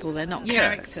real people. They're not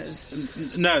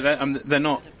characters. No, they're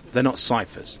not. They're not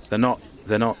ciphers. They're not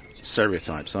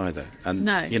stereotypes either. And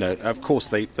of course,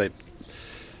 they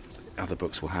other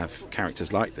books will have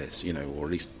characters like this, or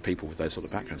at least people with those sort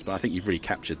of backgrounds. But I think you've really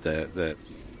captured they,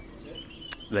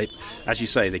 as you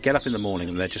say, they get up in the morning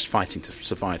and they're just fighting to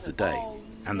survive the day,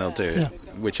 and they'll do it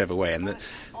whichever way. And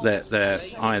they're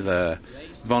either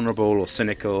vulnerable or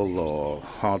cynical or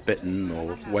hard-bitten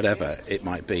or whatever it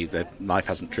might be. Their life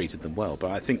hasn't treated them well.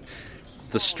 But I think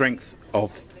the strength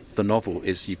of the novel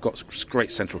is you've got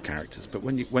great central characters, but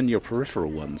when your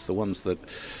peripheral ones, the ones that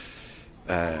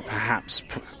perhaps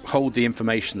hold the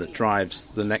information that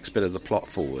drives the next bit of the plot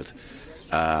forward,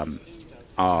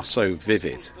 are so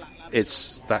vivid,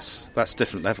 that's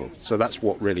different level. So that's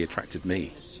what really attracted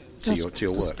me to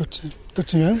your work. Good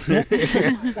to know.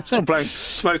 Yeah. So I'm blowing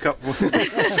smoke up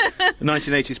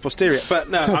 1980s posterior, but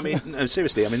no, I mean,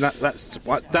 seriously, I mean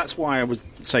that's why I would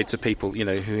say to people,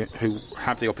 who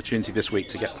have the opportunity this week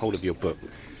to get hold of your book,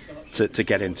 to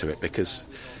get into it, because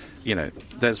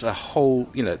there's a whole,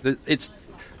 it's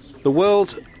the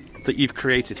world that you've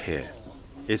created here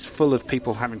is full of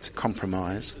people having to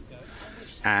compromise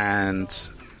and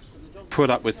put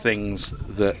up with things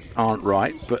that aren't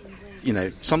right, but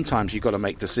sometimes you've got to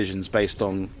make decisions based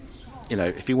on,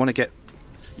 if you want to get,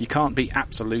 you can't be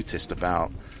absolutist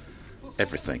about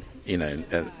everything.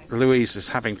 Louise is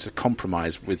having to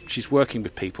compromise she's working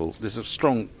with people. There's a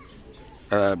strong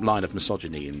line of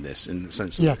misogyny in this, in the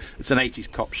sense that it's an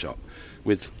 80s cop shop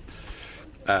with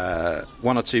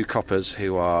one or two coppers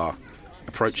who are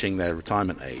approaching their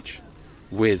retirement age,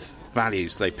 with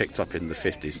values they picked up in the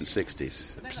 50s and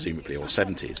 60s, presumably, or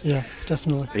 70s. Yeah,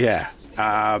 definitely. Yeah.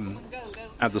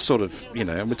 And the sort of,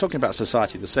 and we're talking about a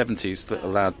society in the 70s that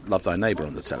allowed Love Thy Neighbour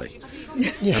on the telly.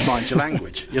 Yeah. And mind your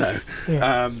language, Yeah.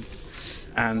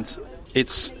 And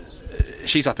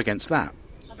she's up against that.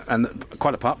 And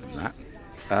quite apart from that,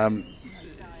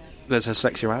 there's her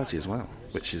sexuality as well,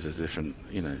 which is a different,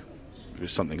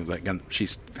 something that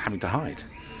she's having to hide.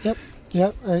 Yep.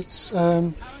 Yeah, it's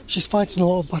she's fighting a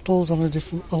lot of battles on a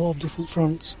lot of different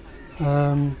fronts,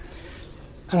 and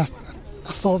I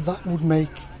thought that would make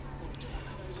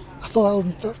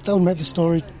the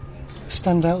story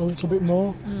stand out a little bit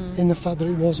more in the fact that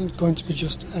it wasn't going to be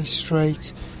just a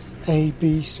straight A,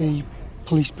 B, C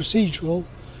police procedural,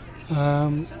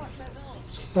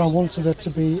 but I wanted there to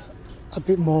be a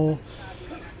bit more,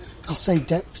 I'll say,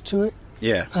 depth to it.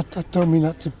 Yeah, I don't mean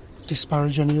that to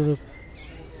disparage any other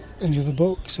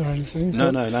books or anything. No.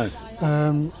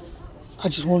 I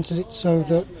just wanted it so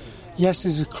that, yes,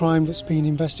 there's a crime that's being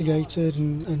investigated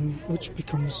and which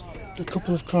becomes a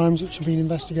couple of crimes which are being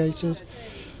investigated,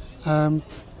 but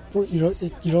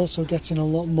you're also getting a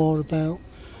lot more about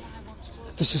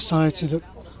the society that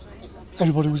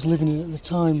everybody was living in at the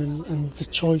time and the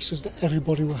choices that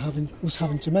everybody was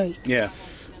having to make. Yeah.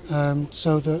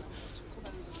 So that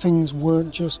things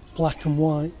weren't just black and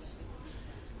white,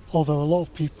 although a lot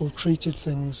of people treated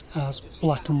things as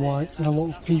black and white, and a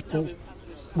lot of people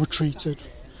were treated,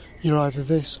 you're either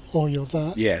this or you're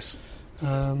that. Yes.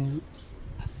 And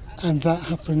that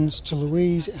happens to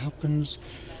Louise, it happens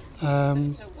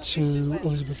to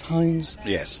Elizabeth Hines.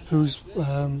 Yes. Who's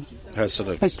her sort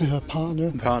of basically her partner,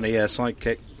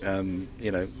 sidekick.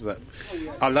 That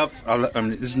I love. I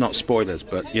mean, this is not spoilers,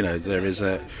 but there's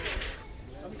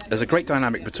a great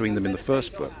dynamic between them in the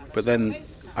first book. But then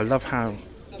I love how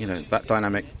that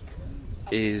dynamic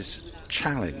is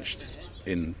challenged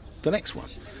in the next one.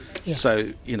 Yeah.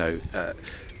 So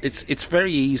it's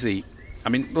very easy. I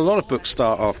mean, a lot of books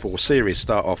series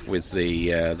start off with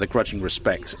the grudging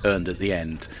respect earned at the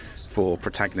end for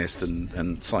protagonist and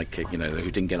sidekick,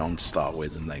 who didn't get on to start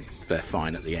with, and they're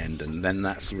fine at the end, and then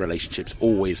that's relationship's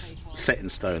always set in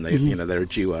stone. They they're a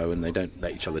duo and they don't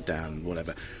let each other down and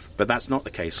whatever. But that's not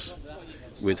the case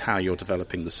with how you're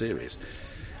developing the series.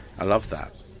 I love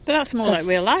that. But that's more like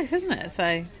real life, isn't it?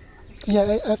 So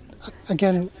yeah,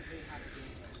 again.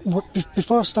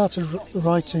 Before I started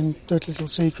writing Dirty Little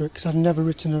Secret, because I'd never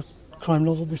written a crime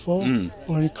novel before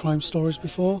or any crime stories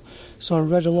before, so I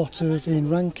read a lot of Ian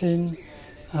Rankin,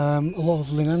 a lot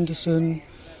of Lynn Anderson,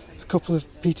 a couple of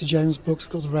Peter James books.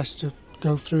 I've got the rest to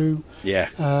go through. Yeah.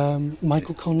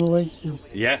 Michael Connolly.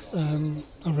 Yeah. I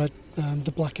read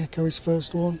The Black Echo, his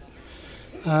first one,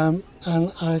 and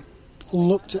I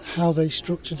looked at how they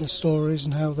structured their stories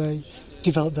and how they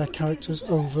developed their characters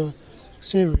over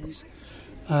series.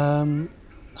 And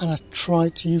I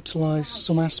tried to utilise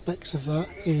some aspects of that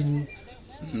in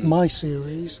my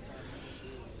series.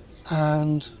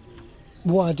 And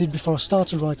what I did before I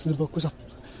started writing the book was I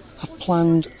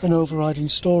planned an overriding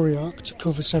story arc to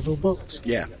cover several books.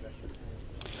 Yeah.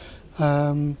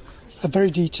 A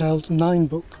very detailed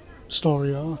 9-book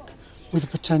story arc with the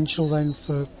potential then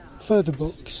for further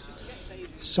books.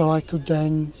 So I could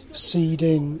then seed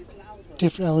in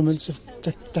different elements of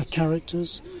their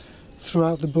characters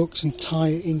throughout the books and tie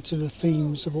it into the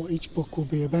themes of what each book will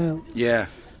be about. Yeah.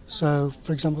 So,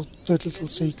 for example, Dirty Little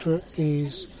Secret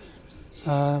is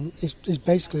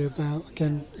basically about,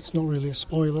 again, it's not really a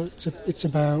spoiler. It's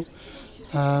about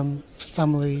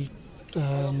family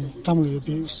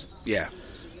abuse. Yeah.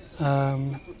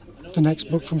 The next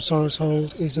book from Sorrow's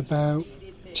Hold is about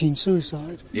teen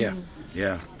suicide. Yeah.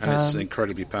 Yeah, and it's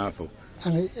incredibly powerful.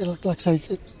 And like I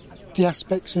say, the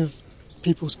aspects of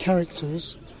people's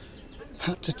characters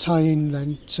had to tie in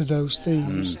then to those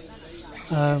themes.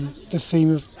 The theme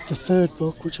of the third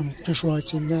book, which I'm just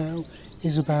writing now,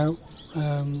 is about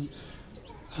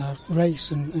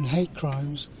race and hate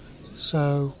crimes.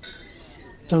 So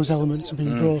those elements are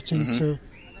being brought into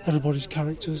everybody's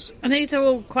characters. And these are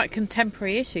all quite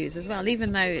contemporary issues as well,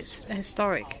 even though it's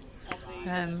historic.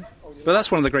 But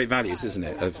that's one of the great values, isn't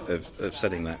it, of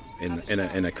setting that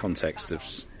in a context of...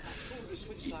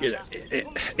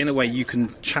 in a way, you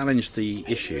can challenge the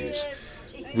issues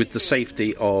with the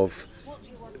safety of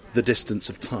the distance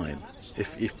of time.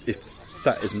 If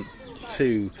that isn't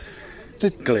too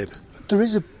glib, there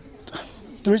is a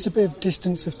bit of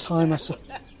distance of time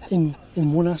in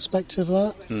one aspect of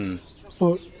that.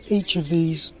 But each of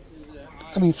these,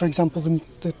 I mean, for example, the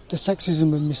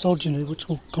sexism and misogyny, which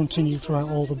will continue throughout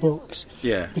all the books,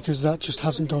 because that just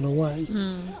hasn't gone away.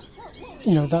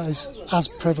 That is as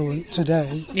prevalent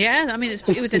today. Yeah, I mean, it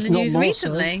was in the news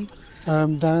recently.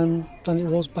 than it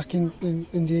was back in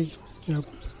the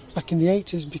back in the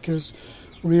 80s, because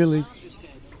really,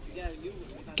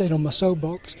 getting on my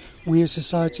soapbox, we as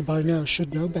society by now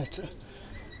should know better.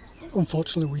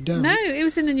 Unfortunately, we don't. No, it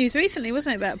was in the news recently,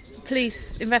 wasn't it, about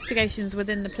police investigations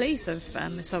within the police of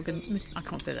misogyny. I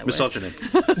can't say that misogyny.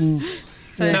 word.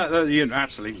 So. No,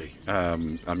 absolutely.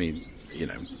 I mean,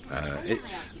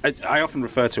 I often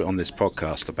refer to it on this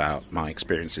podcast about my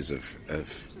experiences of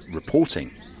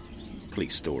reporting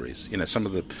police stories.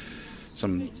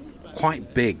 Some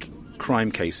quite big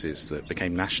crime cases that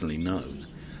became nationally known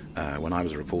when I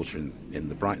was a reporter in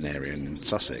the Brighton area and in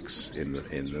Sussex in the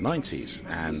 90s,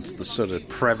 and the sort of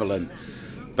prevalent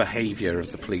behaviour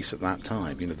of the police at that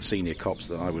time. The senior cops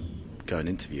that I would go and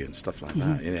interview and stuff like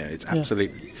that. It's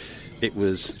absolutely. It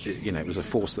was a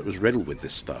force that was riddled with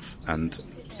this stuff, and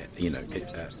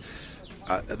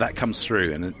that comes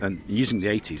through. And using the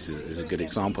 80s is a good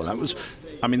example.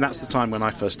 That's the time when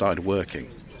I first started working.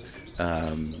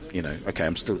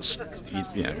 I'm still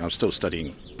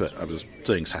studying, but I was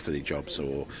doing Saturday jobs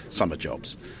or summer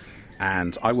jobs,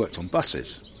 and I worked on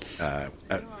buses in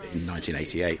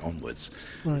 1988 onwards,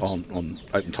 right, on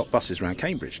open top buses around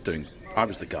Cambridge. I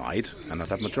was the guide, and I'd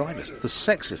have my drivers. The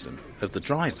sexism of the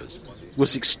drivers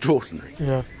was extraordinary.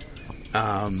 Yeah.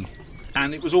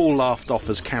 And it was all laughed off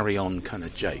as carry-on kind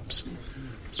of japes.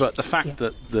 But the fact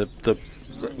that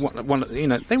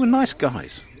they were nice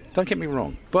guys. Don't get me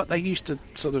wrong, but they used to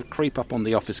sort of creep up on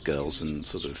the office girls and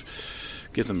sort of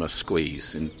give them a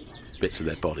squeeze in bits of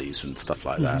their bodies and stuff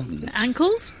like that. And the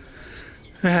ankles?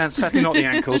 Yeah, sadly not the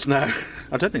ankles, no.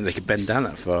 I don't think they could bend down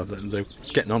that far. They're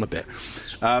getting on a bit.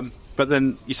 But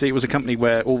then, you see, it was a company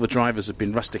where all the drivers had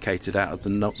been rusticated out of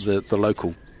the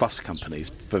local bus companies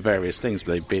for various things.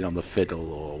 They'd been on the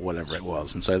fiddle or whatever it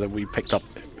was. And so then we picked up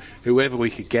whoever we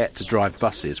could get to drive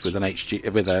buses with a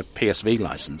PSV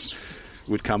licence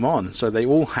would come on. So they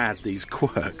all had these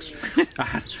quirks.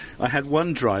 I had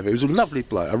one driver who was a lovely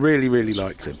bloke. I really, really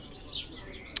liked him.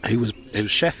 He was from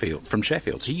Sheffield.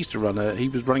 He used to he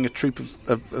was running a troupe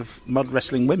of mud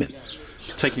wrestling women,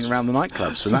 taking around the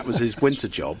nightclubs, and that was his winter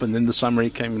job. And in the summer he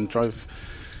came and drove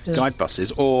guide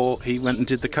buses, or he went and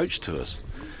did the coach tours.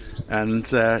 And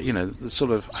the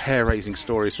sort of hair-raising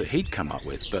stories that he'd come up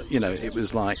with. But it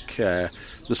was like he had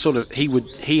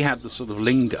the sort of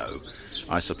lingo,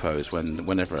 I suppose,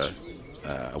 whenever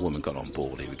a woman got on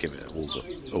board, he would give it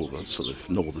all the sort of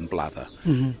northern blather.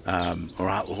 Mm-hmm. All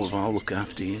right, I'll look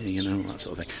after you, that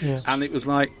sort of thing. Yeah. And it was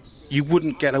like, you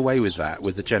wouldn't get away with that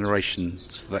with the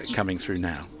generations that are coming through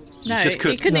now. No, you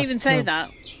couldn't even say that.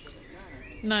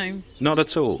 No, not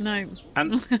at all. No,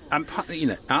 and we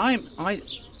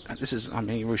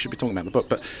should be talking about the book,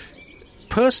 but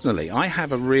personally, I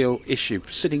have a real issue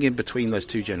sitting in between those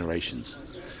two generations.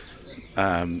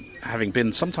 Having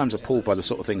been sometimes appalled by the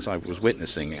sort of things I was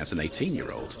witnessing as an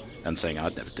 18-year-old and saying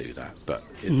I'd never do that, but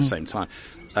at the same time,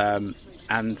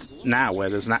 and now where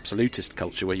there's an absolutist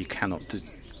culture where you cannot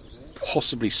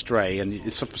possibly stray, and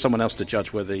it's for someone else to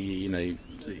judge whether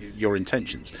your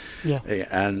intentions. Yeah.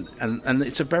 And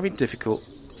it's a very difficult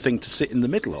thing to sit in the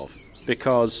middle of,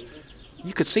 because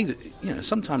you could see that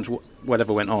sometimes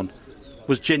whatever went on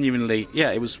was genuinely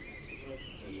it was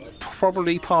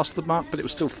probably past the mark, but it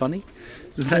was still funny.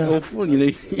 Isn't that awful?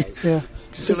 Yeah. Do you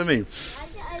see what I mean?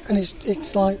 And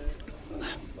it's like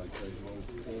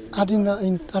adding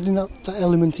that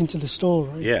element into the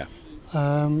story. Yeah.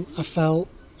 I felt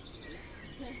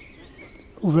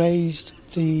raised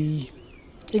the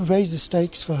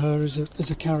stakes for her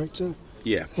as a character.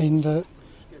 Yeah. In that,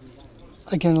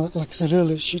 again, like I said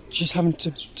earlier, she's having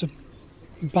to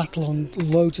battle on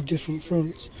loads of different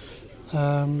fronts,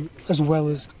 as well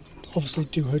as obviously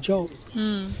do her job.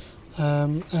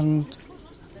 And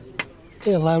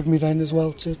it allowed me then as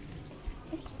well to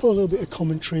put a little bit of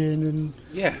commentary in. And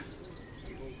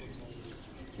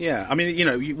I mean,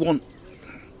 you want.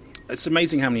 It's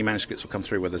amazing how many manuscripts will come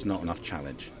through where there's not enough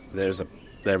challenge. There is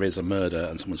a murder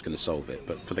and someone's going to solve it,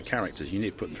 but for the characters, you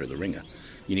need to put them through the ringer.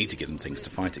 You need to give them things to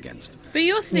fight against. But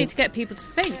you also need to get people to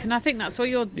think, and I think that's what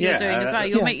you're doing as well.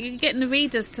 You're getting the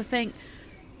readers to think,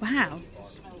 wow,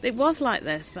 it was like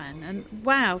this then, and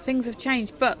wow, things have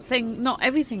changed, but not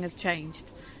everything has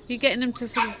changed. You're getting them to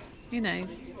sort of,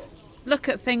 look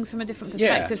at things from a different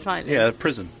perspective slightly. Yeah, a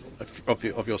prism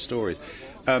of your stories.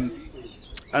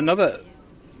 Another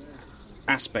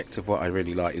aspect of what I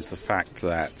really like is the fact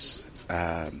that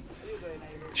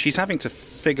she's having to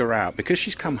figure out, because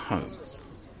she's come home,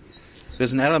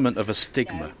 there's an element of a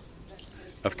stigma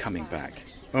of coming back.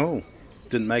 Oh,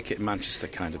 didn't make it in Manchester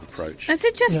kind of approach. It's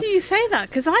interesting you say that,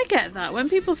 because I get that when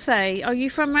people say, "Are you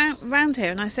from round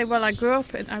here?" and I say, "Well, I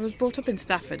was brought up in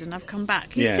Stafford, and I've come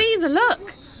back." You see the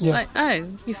look, like, "Oh,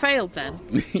 you failed then."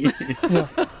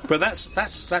 But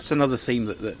that's another theme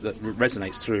that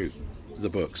resonates through the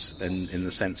books, in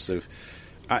the sense of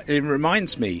it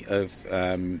reminds me of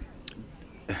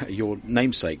your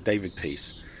namesake David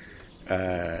Peace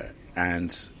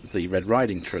and the Red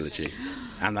Riding trilogy,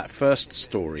 and that first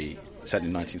story set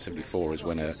in 1974 is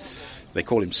when they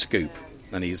call him Scoop,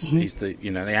 and he's the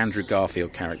the Andrew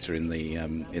Garfield character in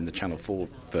the Channel 4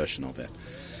 version of it.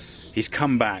 He's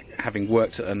come back having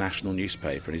worked at a national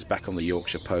newspaper, and he's back on the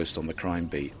Yorkshire Post on the crime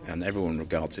beat, and everyone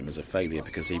regards him as a failure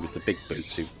because he was the big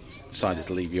boots who decided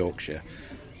to leave Yorkshire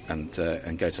and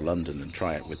go to London and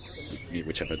try it with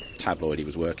whichever tabloid he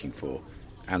was working for,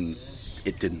 and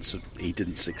he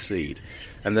didn't succeed.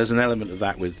 And there's an element of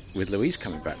that with Louise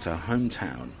coming back to her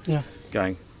hometown,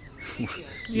 going,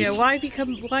 why have you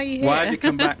come? Why are you here? Why have you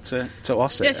come back to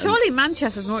Ossett? Yeah, surely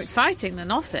Manchester's more exciting than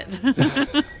Ossett.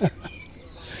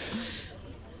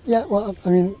 Yeah, well, I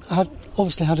mean, I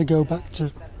obviously had to go back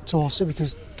to Ossett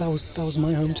because that was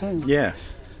my hometown. Yeah.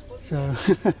 So.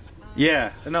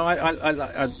 Yeah. No,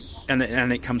 I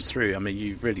and it comes through. I mean,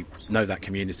 you really know that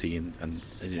community, and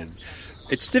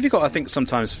it's difficult, I think,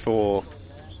 sometimes for.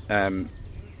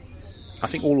 I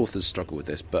think all authors struggle with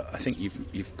this, but I think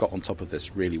you've got on top of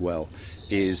this really well.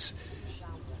 Is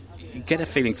you get a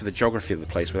feeling for the geography of the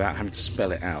place without having to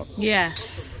spell it out.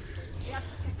 Yes.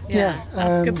 Yeah,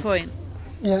 that's a good point.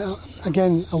 Yeah,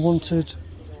 again, I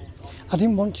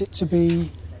didn't want it to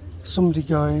be somebody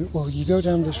going, well, you go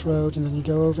down this road and then you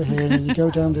go over here and then you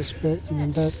go down this bit and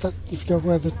then there's that, if you go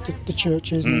where the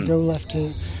church is and then go left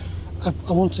here.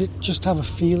 I wanted just to have a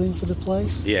feeling for the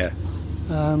place. Yeah.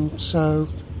 So,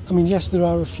 I mean, yes, there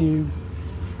are a few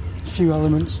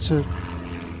elements to,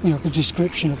 the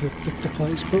description of the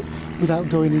place, but without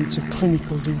going into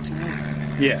clinical detail.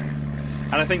 Yeah.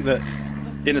 And I think that,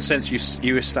 in a sense,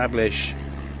 you establish...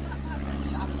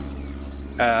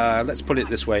 let's put it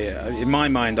this way. In my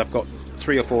mind, I've got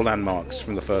 3 or 4 landmarks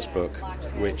from the first book,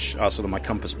 which are sort of my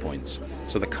compass points.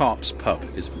 So the Carp's pub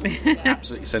is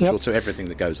absolutely central to everything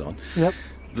that goes on. Yep.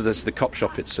 There's the cop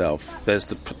shop itself. There's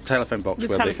the telephone box.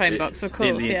 The telephone box, of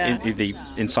course, in the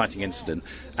inciting incident,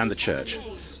 and the church,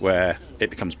 where it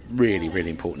becomes really,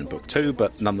 really important in book 2.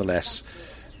 But nonetheless,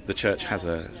 the church has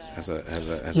a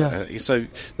so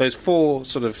those 4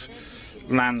 sort of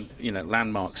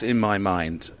landmarks in my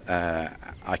mind.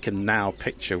 I can now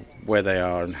picture where they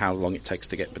are and how long it takes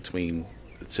to get between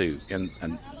the two, and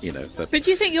But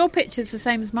do you think your picture's the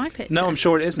same as my picture? No, I'm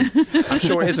sure it isn't.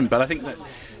 But I think that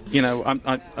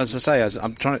as I say,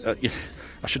 I'm trying.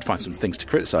 I should find some things to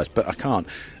criticise, but I can't.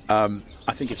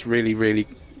 I think it's really, really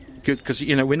good because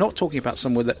we're not talking about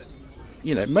somewhere that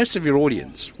most of your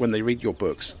audience, when they read your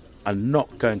books, are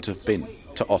not going to have been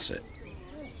to Ossett.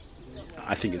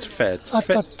 I think it's fair.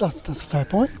 That's a fair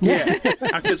point. Yeah,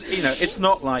 because it's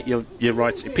not like you're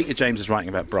writing. Peter James is writing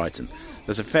about Brighton.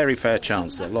 There's a very fair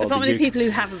chance that a lot of many people who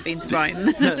haven't been to Brighton.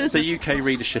 The UK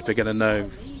readership are going to know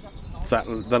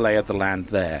the lay of the land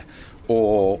there,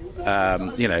 or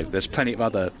there's plenty of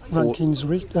other Rankins,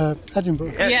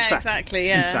 Edinburgh. Yeah, exactly.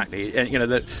 Yeah, exactly.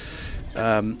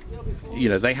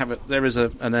 They have there is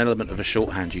an element of a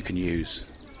shorthand you can use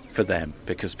for them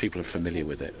because people are familiar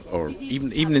with it, or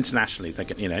even internationally, they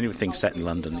get anything set in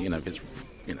London. If it's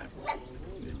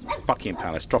Buckingham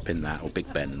Palace, drop in that, or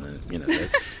Big Ben, and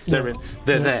then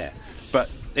they're there. But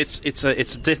it's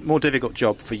a more difficult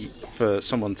job for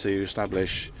someone to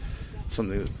establish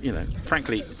something.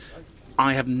 Frankly,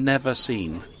 I have never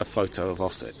seen a photo of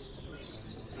Ossett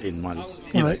in my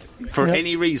for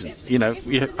any reason.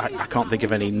 I can't think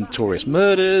of any notorious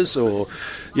murders, or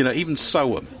even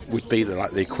Soham would be the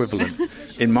equivalent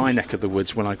in my neck of the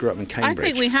woods when I grew up in Cambridge. I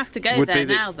think we have to go there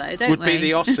now, though, don't we? Would be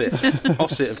the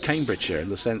Ossett of Cambridgeshire, in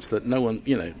the sense that no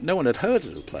one had heard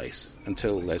of the place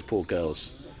until those poor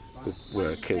girls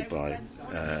were killed by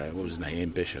what was his name, Ian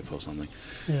Bishop or something.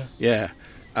 Yeah.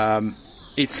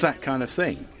 It's that kind of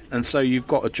thing, and so you've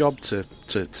got a job to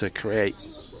create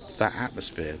that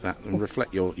atmosphere and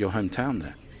reflect your hometown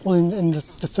there. Well, in the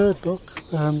third book,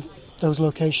 those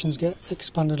locations get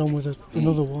expanded on with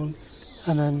another one,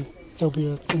 and then there'll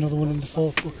be another one in the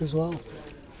fourth book as well.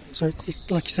 So it's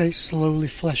like you say, it's slowly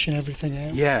fleshing everything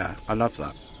out. Yeah, I love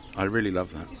that. I really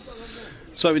love that.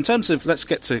 So in terms of, let's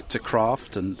get to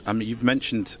craft, and I mean, you've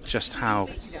mentioned just how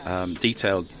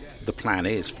detailed the plan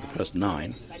is for the first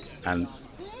 9, and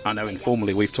I know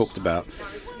informally we've talked about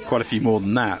quite a few more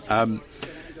than that.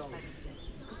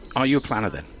 Are you a planner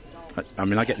then? I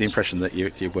mean, I get the impression that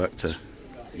you work to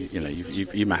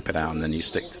you map it out and then you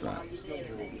stick to that.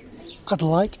 I'd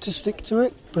like to stick to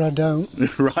it, but I don't.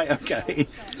 Right, okay.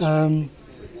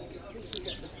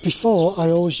 Before, I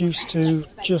always used to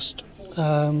just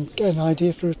get an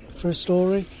idea for a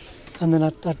story, and then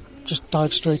I'd just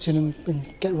dive straight in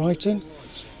and get writing,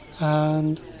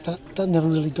 and that never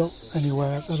really got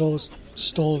anywhere. I'd always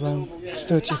stall around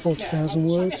 30 or 40,000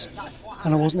 words,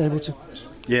 and I wasn't able to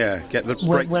get the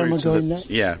breakthrough. Where am I going next?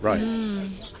 Yeah, right.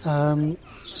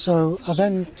 So I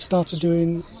then started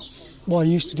doing what I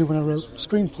used to do when I wrote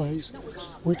screenplays,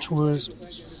 which was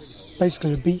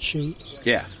basically a beat sheet.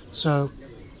 Yeah. So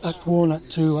Act 1, Act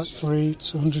 2, Act 3,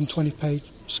 it's a 120-page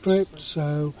script,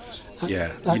 so...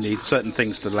 you need certain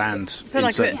things to land in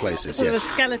like certain places. Sort of a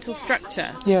skeletal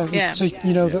structure. Yeah. So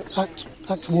that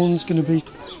Act 1's going to be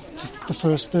the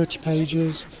first 30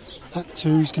 pages, Act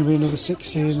 2's going to be another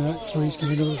 60, and then Act 3's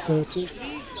going to be another 30.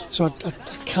 So I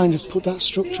kind of put that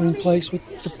structure in place with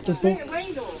the book.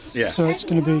 Yeah. So it's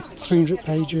going to be 300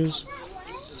 pages,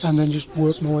 and then just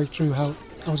work my way through how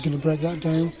I was going to break that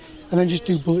down, and then just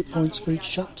do bullet points for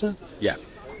each chapter. Yeah.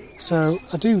 So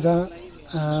I do that,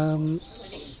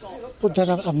 but then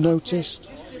I've noticed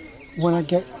when I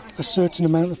get a certain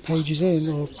amount of pages in,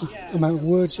 or amount of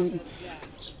words in,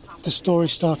 the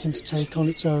story's starting to take on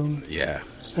its own. Yeah.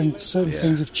 And certain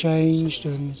things have changed,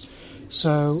 and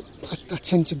so I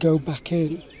tend to go back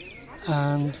in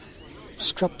and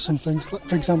scrap some things. Like,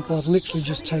 for example, I've literally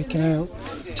just taken out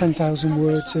 10,000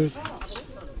 words of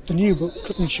the new book,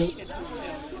 Cut and Shut,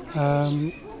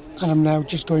 and I'm now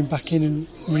just going back in and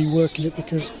reworking it,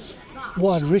 because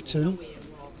what I'd written,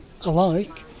 I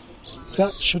like,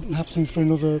 that shouldn't happen for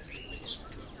another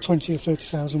 20 or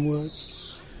 30,000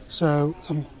 words. So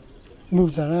I'm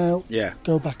move that out,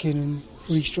 go back in and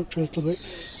restructure a little bit.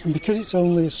 And because it's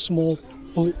only a small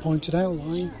bullet-pointed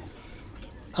outline,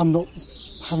 I'm not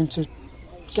having to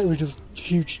get rid of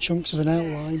huge chunks of an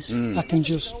outline. I can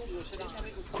just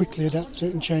quickly adapt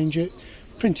it and change it,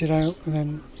 print it out, and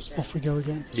then off we go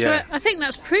again. So I think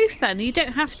that's proof then. You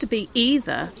don't have to be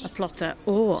either a plotter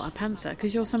or a pantser,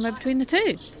 because you're somewhere between the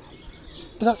two.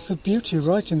 But that's the beauty of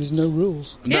writing, there's no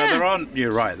rules. No, there aren't.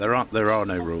 You're right, there are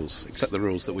no rules, except the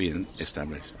rules that we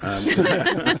established. I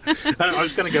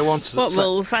was going to go on to... What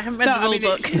rules? I haven't read the rule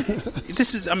book.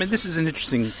 This is an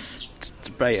interesting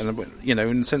debate, and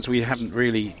in the sense we haven't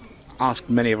really asked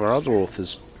many of our other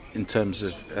authors in terms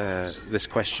of this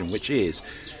question, which is,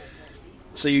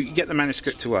 so you get the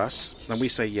manuscript to us, and we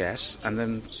say yes, and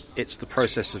then it's the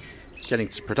process of getting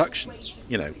to production.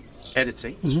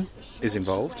 Editing is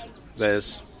involved.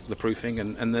 There's the proofing,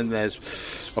 and then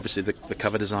there's obviously the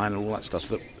cover design and all that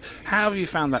stuff. How have you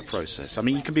found that process? I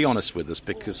mean, you can be honest with us,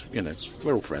 because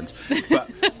we're all friends. But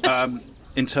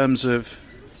in terms of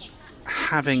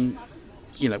having,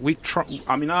 we try.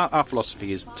 I mean, our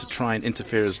philosophy is to try and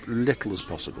interfere as little as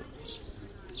possible.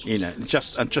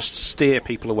 Just steer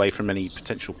people away from any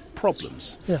potential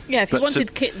problems. Yeah. If you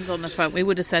wanted kittens on the front, we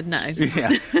would have said no.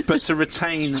 Yeah, but to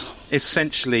retain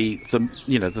essentially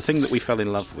the thing that we fell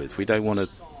in love with, we don't want to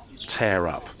tear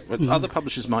up. Other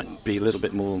publishers might be a little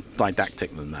bit more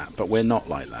didactic than that, but we're not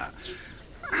like that.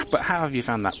 But how have you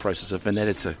found that process of an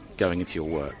editor going into your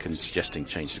work and suggesting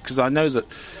changes? Because I know that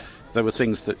there were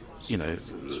things that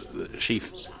she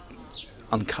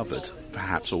uncovered,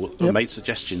 perhaps, or made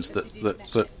suggestions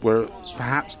that were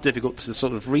perhaps difficult to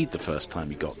sort of read the first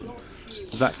time you got them.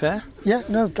 Is that fair? Yeah,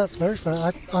 no, that's very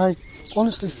fair. I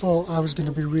honestly thought I was going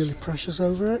to be really precious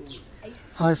over it.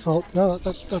 I thought, no,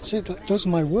 that's it. Those are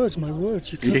my words.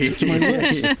 You can't touch my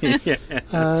words.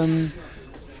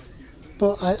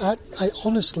 But I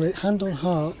honestly, hand on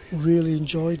heart, really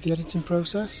enjoyed the editing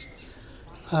process.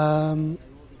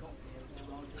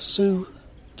 Sue,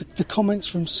 the comments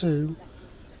from Sue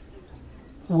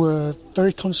were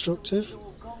very constructive.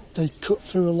 They cut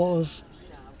through a lot of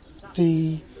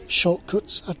the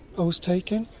shortcuts I was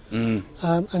taking,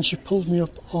 and she pulled me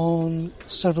up on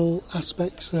several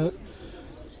aspects that,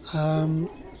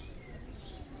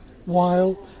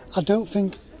 while I don't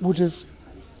think would have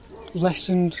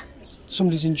lessened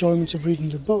somebody's enjoyment of reading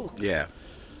the book,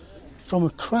 from a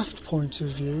craft point of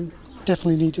view,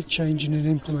 definitely needed changing and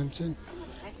implementing.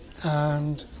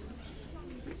 And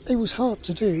it was hard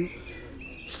to do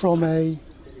from I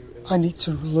need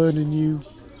to learn a new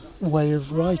way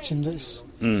of writing this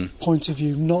point of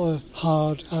view, not a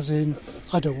hard as in,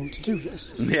 I don't want to do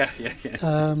this.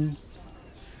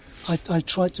 I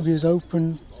tried to be as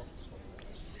open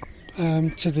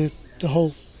to the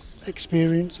whole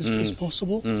experience as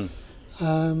possible.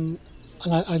 And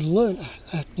I learned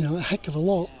a heck of a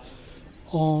lot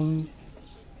on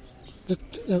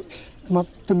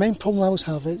the main problem I was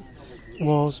having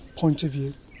was point of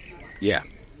view. Yeah.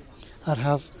 I'd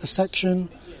have a section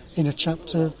in a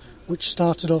chapter which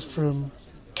started off from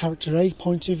character A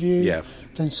point of view,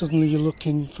 then suddenly you're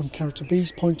looking from character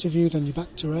B's point of view, then you're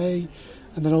back to A,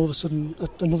 and then all of a sudden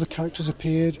another character's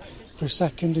appeared for a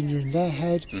second and you're in their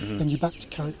head, then you're back to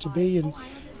character B, and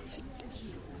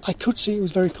I could see it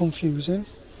was very confusing.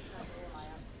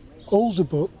 Older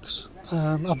books,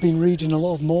 I've been reading a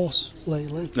lot of Morse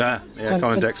lately.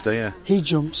 Colin Dexter, he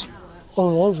jumps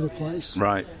all over the place.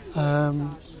 Right.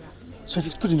 So if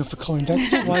it's good enough for Colin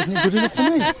Dexter, why isn't it good enough for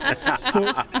me?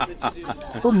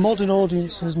 But modern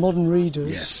audiences, modern readers...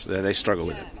 Yes, they struggle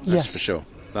with it. That's for sure.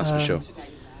 That's for sure.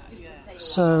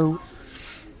 So,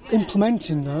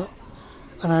 implementing that,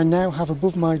 and I now have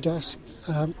above my desk,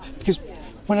 because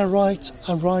when I write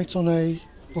on a...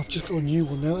 Well, I've just got a new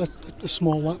one now, a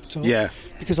small laptop. Yeah.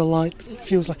 Because it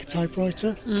feels like a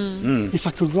typewriter. If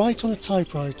I could write on a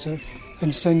typewriter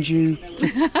and send you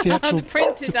the actual...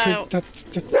 printed out.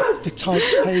 The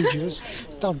typed pages,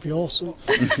 that would be awesome.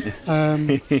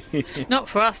 Not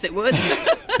for us, it would.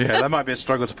 Yeah, that might be a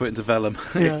struggle to put into vellum.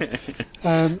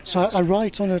 So I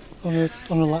write on a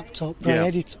laptop, but I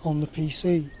edit on the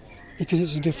PC because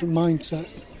it's a different mindset.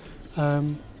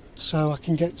 So I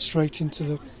can get straight into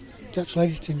the actual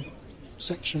editing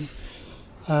section.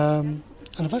 And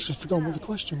I've actually forgotten what the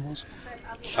question was.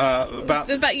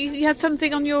 About you had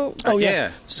something on your... Oh,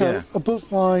 yeah. So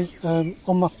above my... on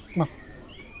my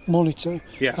monitor,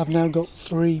 I've now got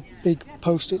 3 big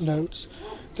post-it notes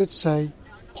that say,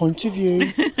 point of view,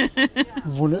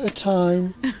 one at a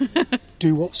time,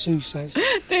 do what Sue says.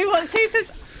 Do what Sue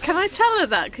says. Can I tell her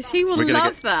that? Because she will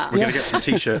love that. We're going to get some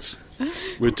T-shirts.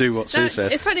 We'll do what Sue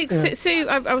says. It's funny, Sue,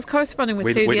 I was corresponding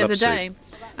with Sue the other day. Sue.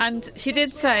 And she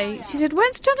said,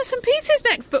 when's Jonathan Peace's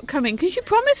next book coming? Because you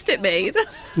promised it me.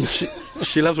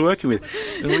 she loves working with,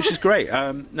 which is great.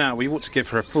 Now, we ought to give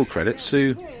her a full credit.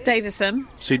 Sue Davison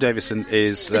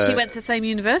is... she went to the same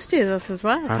university as us as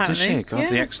well, apparently. Did she? God,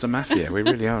 the Exeter Mafia. We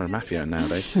really are a mafia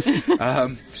nowadays.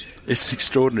 It's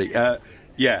extraordinary. I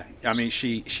mean,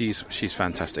 she's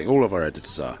fantastic. All of our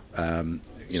editors are,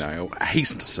 I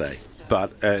hasten to say.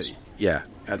 But,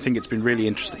 I think it's been really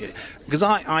interesting because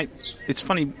it's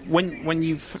funny when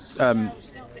you've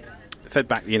fed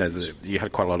back, that you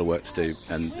had quite a lot of work to do,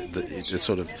 and it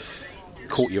sort of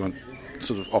caught you on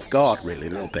sort of off guard really a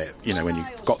little bit, when you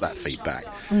got that feedback.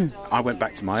 I went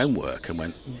back to my own work and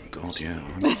went, oh God,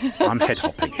 I'm head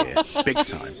hopping here big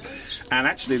time. And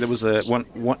actually there was one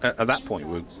at that point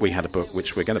we had a book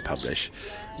which we're going to publish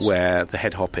where the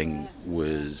head hopping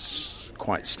was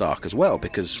quite stark as well,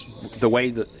 because the way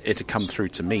that it had come through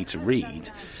to me to read,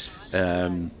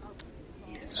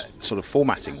 sort of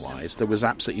formatting wise, there was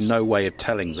absolutely no way of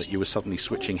telling that you were suddenly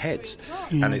switching heads.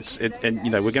 And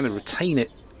we're going to retain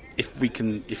it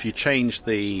if you change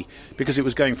because it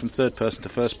was going from third person to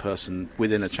first person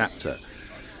within a chapter,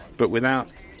 but without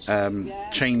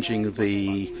changing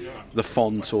the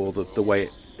font or the way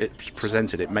it's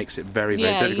presented, it makes it very,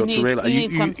 very difficult to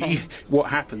realise. What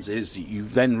happens is that you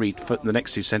then read the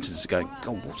next 2 sentences going,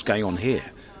 God, what's going on here?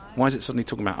 Why is it suddenly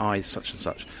talking about I such and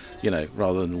such,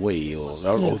 rather than we or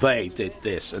they did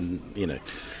this, and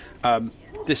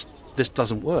this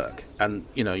doesn't work, and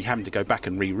you're having to go back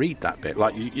and reread that bit.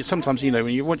 Like you sometimes, when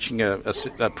you're watching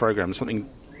a program, something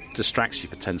distracts you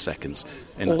for 10 seconds.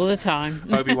 All the time.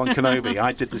 Obi-Wan Kenobi.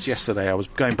 I did this yesterday. I was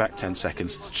going back 10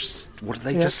 seconds. What did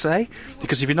they just say?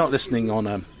 Because if you're not listening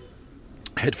on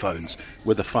headphones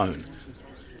with a phone,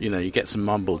 you get some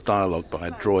mumbled dialogue by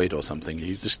a droid or something.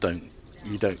 You just don't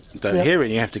hear it,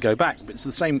 and you have to go back. But it's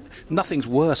the same. Nothing's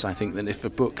worse, I think, than if a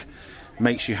book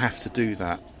makes you have to do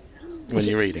that when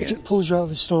you're reading it. It pulls you out of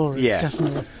the story,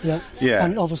 definitely. Yeah.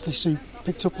 And obviously Sue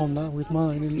picked up on that with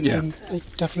mine, and it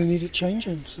definitely needed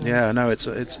changing. So. Yeah, no, it's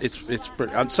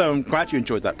brilliant. So I'm glad you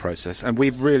enjoyed that process, and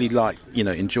we've really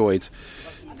enjoyed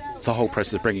the whole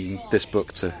process of bringing this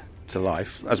book to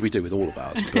life, as we do with all of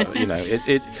ours. But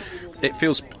it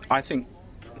feels, I think,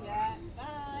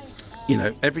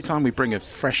 every time we bring a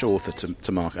fresh author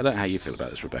to market, I don't know how you feel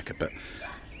about this, Rebecca, but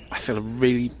I feel a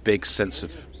really big sense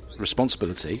of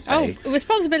responsibility.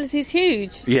 Responsibility is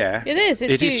huge. Yeah. It is.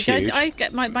 It's huge. I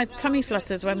get my tummy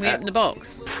flutters when we open the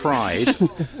box. Pride.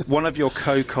 One of your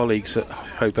co-colleagues at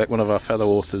Hobeck, one of your fellow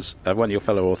authors,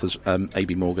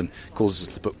 A.B. Morgan, calls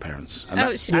us the book parents. And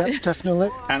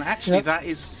definitely. And actually that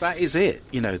is it.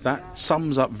 That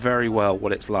sums up very well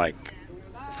what it's like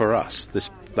for us.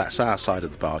 That's our side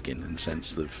of the bargain, in the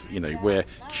sense of, we're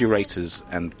curators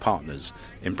and partners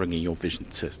in bringing your vision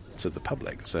to the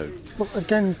public. So, well,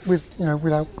 again,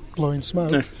 without blowing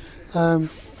smoke,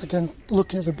 again,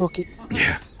 looking at the book,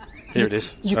 here it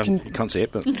is. You can't see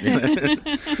it, but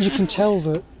you can tell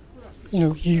that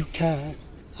you care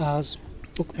as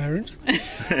book parents.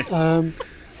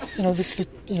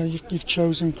 You've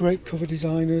chosen great cover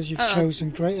designers. You've chosen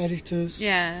great editors.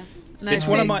 Yeah, no, it's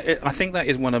one of my. I think that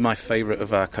is one of my favourite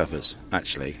of our covers,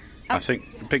 actually. I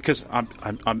think because I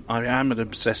am an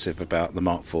obsessive about the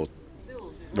Mark IV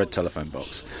red telephone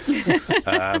box,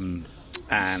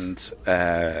 and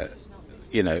there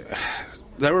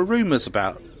are rumours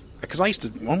about. Because I used to,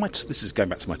 this is going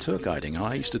back to my tour guiding,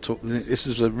 I used to talk, this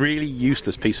is a really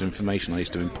useless piece of information I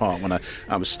used to impart when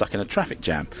I was stuck in a traffic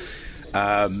jam.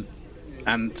 And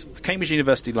the Cambridge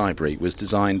University Library was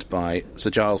designed by Sir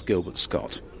Giles Gilbert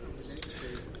Scott,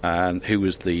 who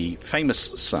was the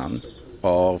famous son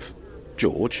of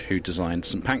George, who designed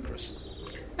St Pancras.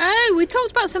 Oh, we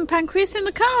talked about St Pancras in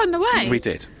the car on the way. We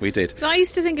did. I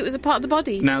used to think it was a part of the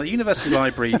body. Now, the University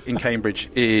Library in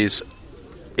Cambridge is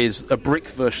a brick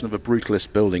version of a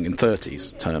brutalist building in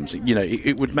 30s terms.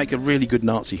 It would make a really good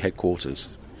Nazi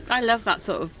headquarters. I love that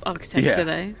sort of architecture,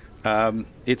 though.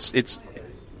 It's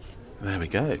there we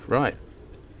go. Right.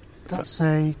 That's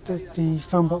the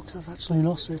phone box that's actually an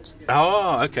Ossett.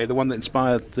 Oh, okay, the one that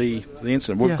inspired the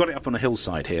incident. We've got it up on a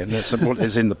hillside here, and that's what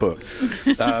is in the book.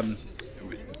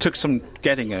 Took some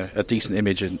getting a decent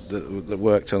image that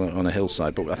worked on a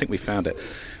hillside, but I think we found it.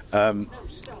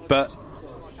 But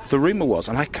the rumour was,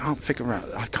 and I can't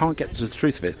get to the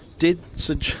truth of it, did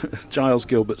Sir Giles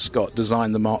Gilbert Scott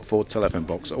design the Mark IV telephone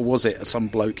box, or was it some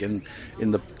bloke in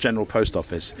the General Post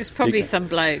Office? It's probably some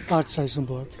bloke. I'd say some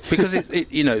bloke. Because,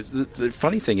 the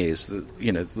funny thing is that,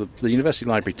 the University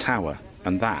Library Tower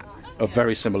and that are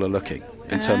very similar looking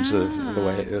in terms of the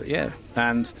way,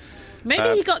 and...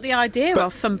 Maybe he got the idea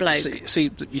off some bloke.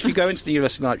 See, if you go into the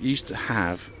University Library, you used to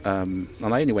have, and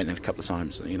I only went in a couple of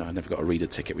times, I never got a reader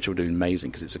ticket, which would have been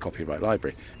amazing because it's a copyright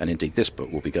library. And indeed, this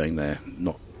book will be going there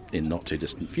not too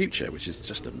distant future, which is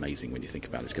just amazing when you think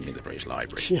about it. It's going to be in the British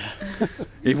Library. Yeah.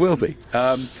 It will be.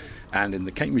 And in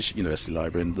the Cambridge University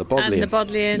Library and the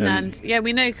Bodleian. And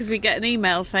we know because we get an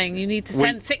email saying you need to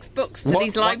send 6 books to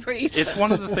these libraries. It's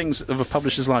one of the things of a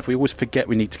publisher's life. We always forget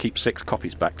we need to keep 6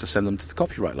 copies back to send them to the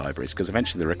copyright libraries, because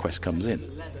eventually the request comes in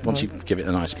once you give it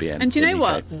an ISBN. And do you know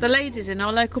what? The ladies in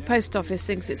our local post office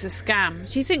thinks it's a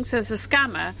scam. She thinks there's a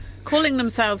scammer calling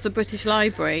themselves the British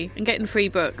Library and getting free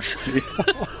books.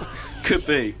 Could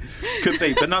be,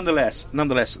 but nonetheless,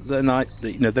 the night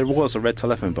there was a red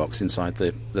telephone box inside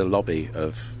the lobby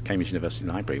of Cambridge University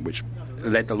Library, which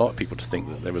led a lot of people to think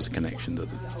that there was a connection, that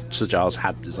Sir Giles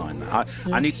had designed that.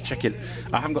 I need to check it.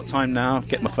 I haven't got time now.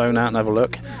 Get my phone out and have a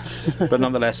look. But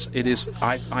nonetheless, it is.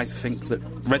 I think that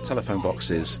red telephone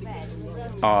boxes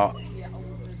are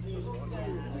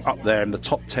up there in the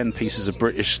top 10 pieces of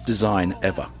British design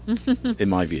ever, in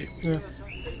my view. Yeah.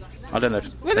 I don't know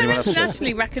if they're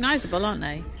internationally recognisable, aren't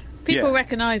they? People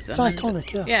recognise them. It's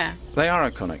iconic, yeah. They are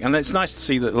iconic, and it's nice to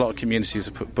see that a lot of communities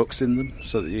have put books in them,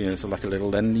 so that it's like a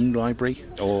little lending library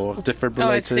or defibrillators. Oh,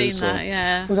 I've seen that,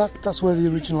 yeah. Well, that's where the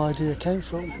original idea came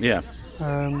from. Yeah.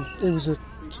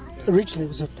 Originally it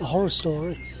was a horror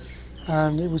story,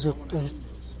 and it was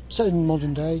set in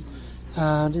modern day,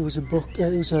 and it was a book.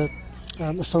 It was a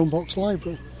phone box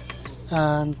library,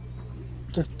 and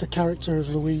the character of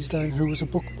Louise then, who was a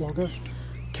book blogger,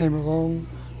 came along,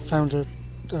 found a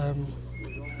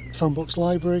phone box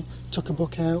library, took a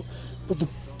book out, but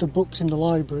the books in the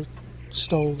library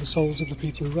stole the souls of the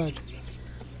people who read.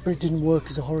 But it didn't work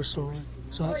as a horror story,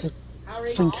 so I had to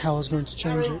think how I was going to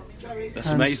change it.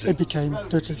 That's amazing. It became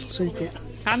Dirty Little Secret.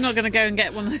 I'm not going to go and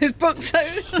get one of those books.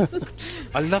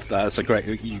 I love that. That's a great.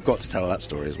 You've got to tell that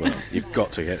story as well. You've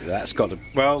got to get that. It's got to.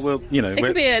 Well, it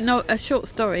could be a short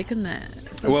story, couldn't it?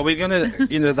 Well, we're going to.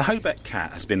 The Hobeck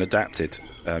cat has been adapted,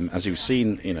 as you've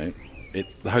seen. The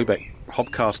Hobeck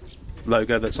Hobcast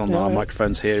logo that's on our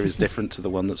microphones here is different to the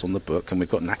one that's on the book, and we've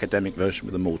got an academic version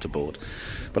with a mortarboard.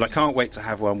 But I can't wait to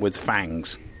have one with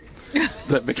fangs.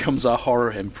 That becomes our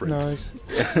horror imprint. Nice.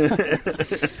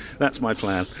 That's my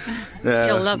plan.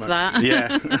 You'll love that.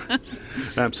 Yeah,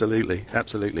 absolutely.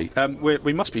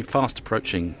 We must be fast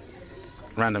approaching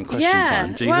random question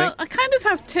time. Do you think? I kind of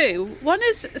have 2. One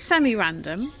is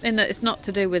semi-random, in that it's not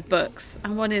to do with books,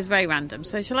 and one is very random.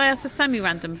 So shall I ask the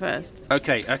semi-random first?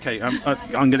 Okay.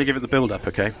 I'm going to give it the build-up,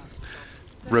 okay?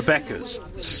 Rebecca's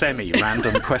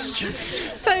semi-random question.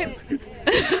 So...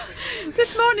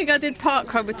 This morning I did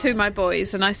parkrun with 2 of my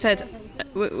boys, and I said,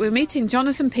 we're meeting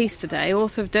Jonathan Peace today,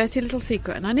 author of Dirty Little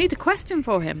Secret, and I need a question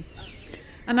for him.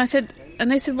 And they said,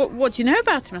 what do you know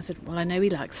about him? I said, well, I know he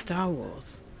likes Star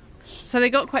Wars. So they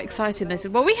got quite excited, and they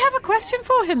said, well, we have a question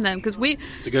for him then, because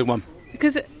it's a good one.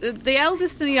 Because the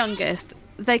eldest and the youngest,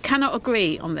 they cannot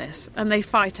agree on this, and they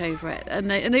fight over it, and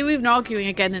they were even arguing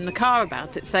again in the car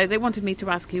about it. So they wanted me to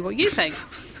ask you what you think.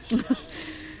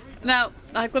 Now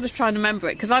I've got to try and remember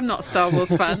it because I'm not a Star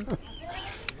Wars fan.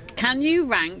 Can you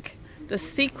rank the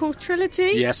sequel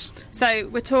trilogy? Yes. So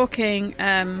we're talking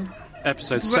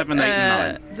episodes 7, 8,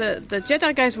 and 9. The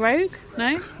Jedi Goes Rogue?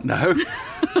 No.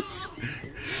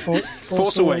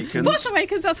 Force Awakens. Force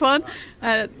Awakens, that's one.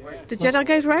 The Jedi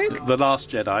Goes Rogue? The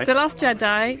Last Jedi. The Last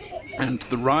Jedi. And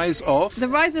The Rise of... The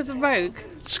Rise of the Rogue.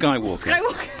 Skywalker.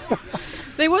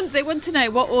 They want to know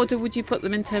what order would you put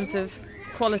them in terms of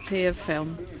quality of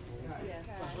film?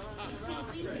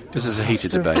 This is a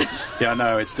heated debate. Yeah, I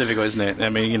know, it's difficult, isn't it? I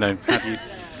mean, have you...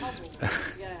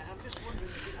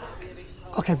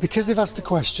 Okay, because they've asked the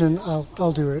question,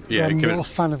 I'll do it. Yeah, I'm not a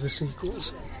fan of the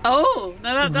sequels. Oh,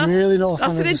 no, that's really not a fan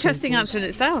that's of an the interesting sequels. answer in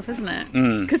itself, isn't it?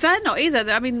 Because they're not either.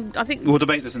 I mean, I think we'll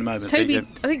debate this in a moment. I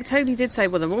think Tony did say,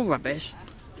 well, they're all rubbish.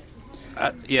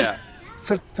 Yeah.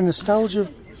 For nostalgia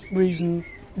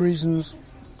reasons,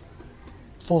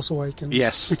 Force Awakens.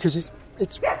 Yes. Because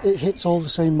it hits all the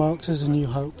same marks as A New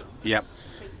Hope. Yep.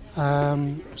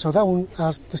 So that one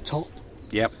has the top.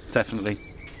 Yep, definitely.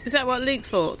 Is that what Luke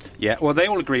thought? Yeah, well, they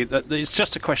all agree that it's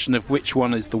just a question of which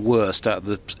one is the worst out of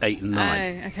the 8 and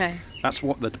 9. Oh, okay. That's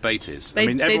what the debate is.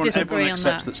 Everyone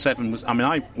accepts that 7 was... I mean,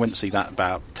 I went to see that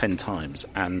about 10 times,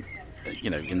 and,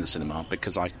 in the cinema,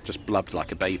 because I just blubbed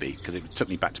like a baby, because it took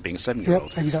me back to being a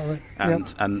 7-year-old. Yep, exactly.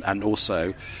 And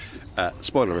also,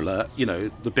 spoiler alert,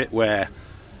 the bit where,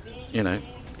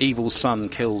 evil son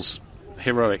kills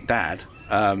heroic dad,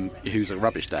 who's a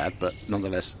rubbish dad, but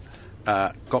nonetheless...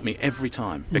 got me every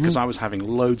time because I was having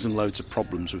loads and loads of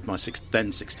problems with my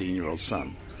then 16-year-old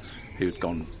son, who'd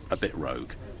gone a bit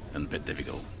rogue and a bit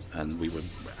difficult, and we were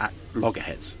at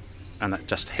loggerheads, and that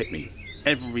just hit me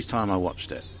every time I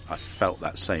watched it. I felt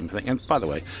that same thing. And by the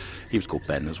way, he was called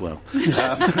Ben as well.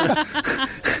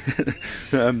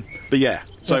 But yeah,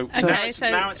 so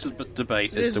now it's a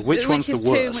debate as to which one's the worst.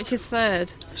 Two, which is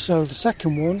third? So the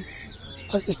second one,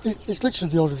 it's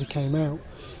literally the order they came out.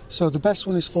 So the best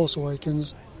one is Force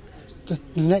Awakens. The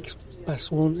next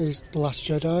best one is The Last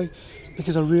Jedi,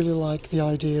 because I really like the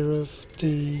idea of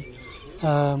the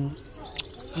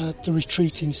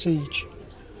retreating siege,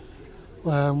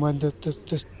 when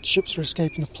the ships are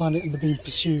escaping the planet and they're being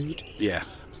pursued. Yeah,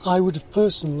 I would have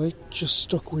personally just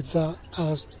stuck with that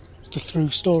as the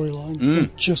through storyline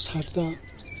and just had that.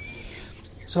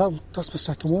 So that's my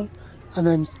second one. And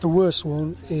then the worst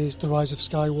one is The Rise of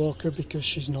Skywalker, because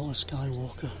she's not a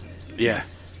Skywalker. Yeah.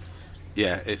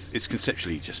 Yeah, it's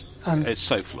conceptually just... it's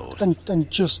so flawed.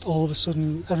 And just all of a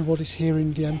sudden, everybody's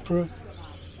hearing the Emperor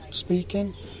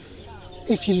speaking.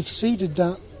 If you'd have seeded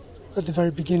that at the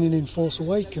very beginning in Force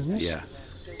Awakens,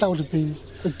 that would have been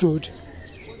a good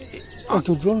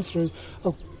run-through.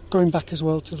 Going back as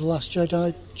well to The Last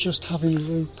Jedi, just having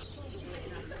Luke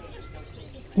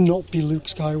not be Luke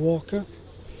Skywalker.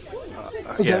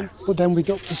 But then we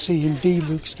got to see him be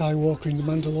Luke Skywalker in The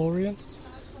Mandalorian.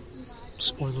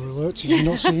 Spoiler alert, if you've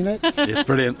not seen it. It's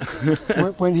brilliant.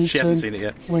 She hasn't seen it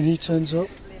yet. When he turns up,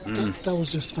 that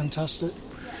was just fantastic.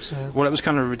 So. Well, it was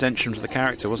kind of a redemption for the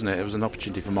character, wasn't it? It was an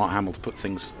opportunity for Mark Hamill to put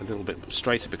things a little bit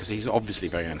straighter, because he's obviously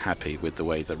very unhappy with the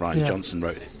way that Rian Johnson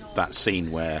wrote that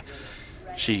scene where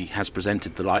she has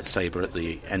presented the lightsaber at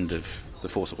the end of The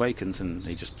Force Awakens, and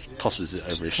he just tosses it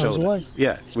over his shoulder. Away.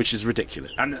 Yeah, which is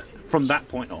ridiculous. And from that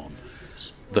point on,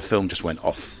 the film just went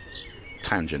off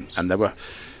tangent, and there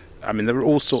were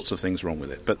all sorts of things wrong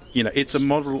with it. But it's a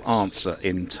model answer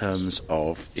in terms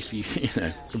of if you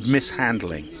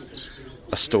mishandling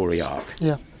a story arc.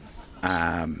 Yeah.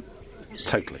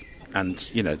 Totally. And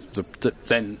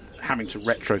then having to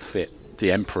retrofit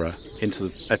the Emperor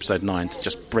into episode 9 to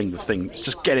just bring the thing,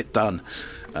 just get it done.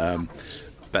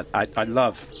 But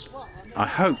I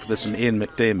hope there's some Ian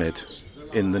McDiarmid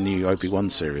in the new Obi-Wan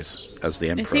series as the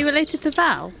Emperor. Is he related to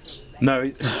Val?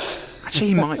 No, actually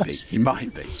he might be. He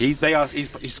might be. He's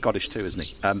Scottish too, isn't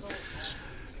he?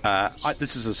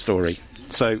 This is a story.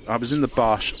 So I was in the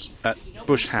bar at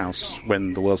Bush House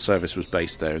when the World Service was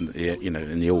based there, in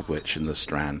the Aldwych in the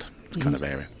Strand kind of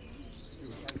area,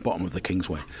 bottom of the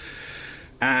Kingsway.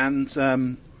 And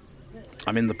I'm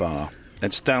in the bar.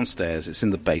 It's downstairs. It's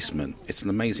in the basement. It's an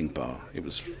amazing bar. It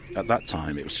was at that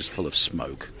time. It was just full of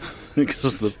smoke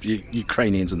because the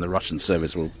Ukrainians and the Russian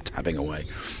service were all tabbing away,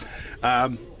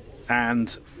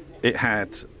 and it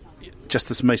had just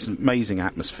this amazing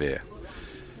atmosphere.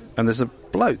 And there's a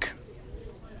bloke.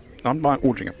 I'm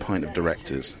ordering a pint of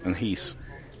Directors, and he's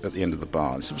at the end of the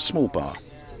bar. It's a small bar,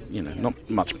 not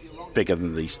much bigger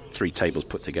than these 3 tables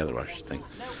put together, I should think.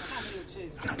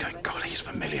 And I'm going, God, he's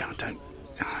familiar.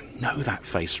 I know that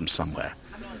face from somewhere.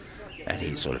 And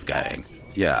he's sort of going,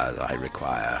 yeah, I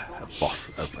require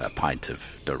a pint of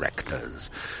directors.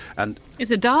 And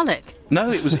it's a Dalek.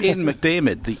 No, it was Ian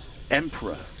McDiarmid, the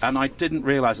Emperor. And I didn't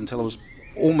realise until I was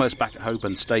almost back at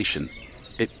Holborn Station.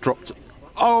 It dropped.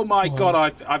 Oh my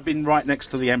God! I've been right next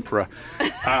to the Emperor.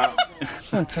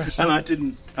 Fantastic. And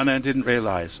I didn't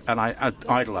realise. And I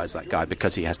idolise that guy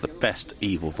because he has the best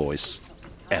evil voice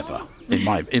ever,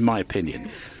 in my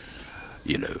opinion.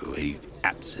 You know, he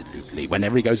absolutely.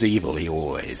 Whenever he goes evil, he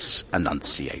always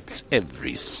enunciates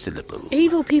every syllable.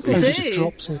 Evil people do. He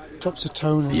just drops a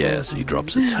tone. Yes, he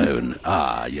drops a tone.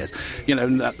 Yes. You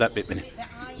know, that bit.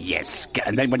 Yes.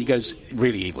 And then when he goes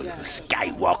really evil,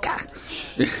 Skywalker.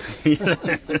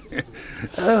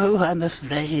 Oh, I'm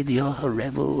afraid your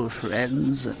rebel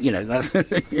friends. You know, that's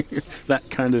that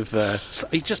kind of.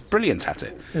 He's just brilliant at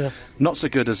it. Yeah. Not so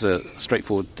good as a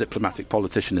straightforward diplomatic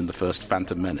politician in the first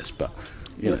Phantom Menace, but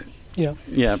you know. Yeah.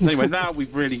 Yeah. Anyway, now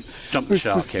we've really jumped the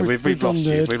shark here. We've lost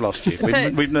you. We've lost you.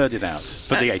 We've nerded out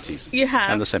for the 80s. You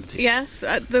have. And the 70s. Yes.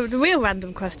 The real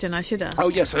random question I should ask. Oh,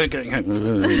 yes. Okay.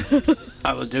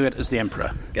 I will do it as the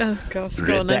Emperor. Oh, gosh.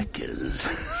 Rebecca's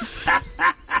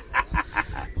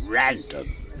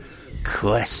random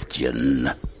question.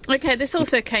 Okay, this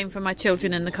also came from my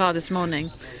children in the car this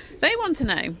morning. They want to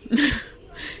know...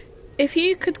 If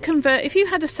you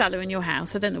had a cellar in your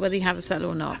house, I don't know whether you have a cellar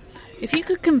or not, if you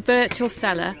could convert your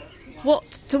cellar,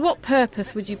 to what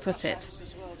purpose would you put it?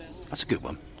 That's a good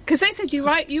one. Because they said you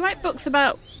write books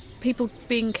about people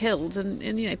being killed, and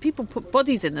you know, people put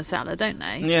bodies in the cellar, don't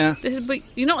they? Yeah. But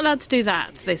you're not allowed to do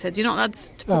that, they said. You're not allowed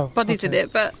to put bodies in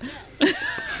it, but...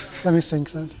 Let me think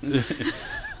then.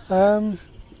 No,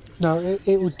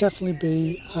 it would definitely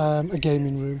be a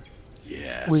gaming room.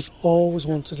 Yes. We've always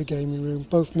wanted a gaming room.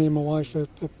 Both me and my wife are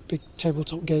big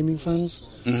tabletop gaming fans.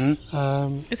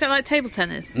 Mm-hmm. Is that like table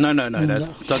tennis? No. There's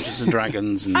Dungeons and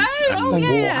Dragons and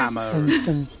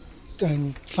Warhammer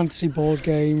and fantasy board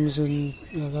games and,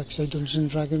 like I say, Dungeons and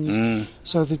Dragons.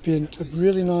 So there'd be a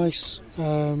really nice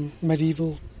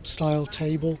medieval style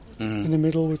table in the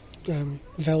middle with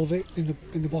velvet in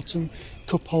the bottom,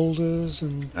 cup holders,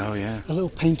 and a little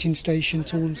painting station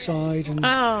to one side, and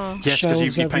yes,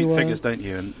 because you paint figures, don't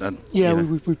you?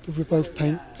 We both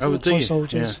paint. Toy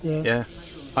soldiers. Yeah.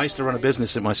 I used to run a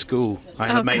business at my school. I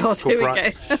had a mate called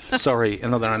Brian. Sorry,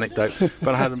 another anecdote.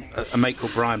 But I had a mate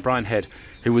called Brian Head,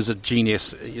 who was a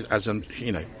genius. As under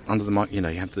the you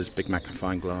had this big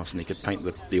magnifying glass, and he could paint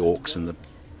the orcs and the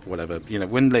whatever.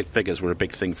 When lit figures were a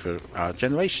big thing for our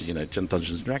generation. Dungeons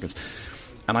and Dragons,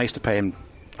 and I used to pay him.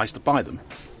 I used to buy them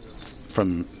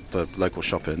from the local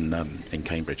shop in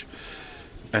Cambridge,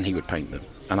 and he would paint them,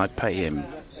 and I'd pay him,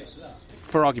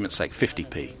 for argument's sake,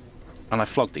 50p, and I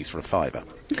flogged these for a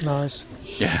 £5. Nice.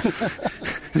 Yeah.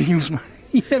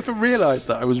 He never realised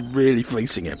that I was really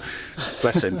fleecing him.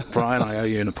 Bless him. Brian, I owe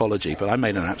you an apology, but I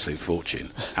made an absolute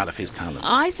fortune out of his talents.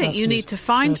 I think you need to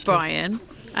find Brian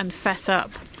and fess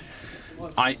up.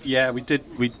 We did.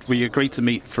 We agreed to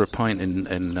meet for a pint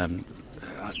in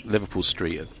Liverpool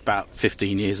Street about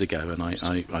 15 years ago, and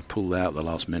I pulled out at the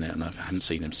last minute, and I haven't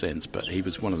seen him since. But he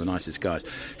was one of the nicest guys.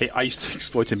 I used to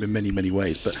exploit him in many, many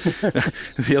ways. But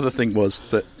the other thing was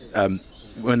that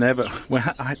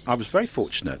I was very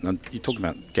fortunate, and you talk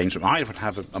about games room, I would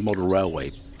have a model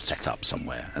railway set up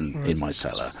somewhere and in my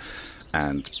cellar,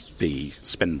 and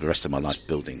spend the rest of my life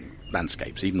building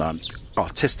landscapes, even though I'm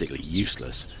artistically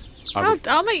useless.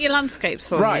 I'll make your landscapes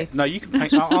for you. Right. No, you can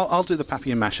paint. I'll do the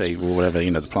papier-mâché or whatever,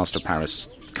 the plaster of Paris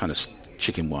kind of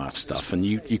chicken wire stuff, and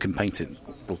you can paint it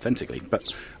authentically. But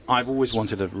I've always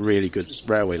wanted a really good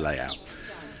railway layout.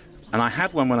 And I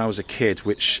had one when I was a kid,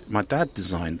 which my dad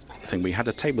designed. We had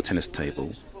a table tennis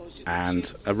table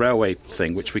and a railway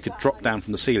thing, which we could drop down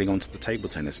from the ceiling onto the table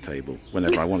tennis table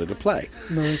whenever I wanted to play.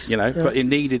 Nice. But it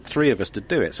needed three of us to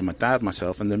do it. So my dad,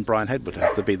 myself, and then Brian Head would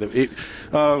have to be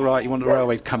oh, right, you want the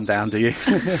railway to come down, do you?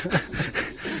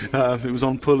 It was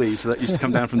on pulleys that used to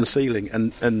come down from the ceiling,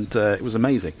 and it was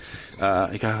amazing. You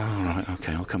go, all right,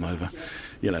 okay, I'll come over.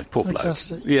 Poor bloke.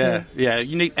 Yeah.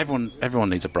 You need everyone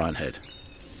needs a Brian Head.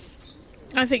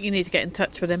 I think you need to get in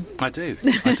touch with him. I do.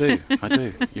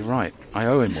 You're right. I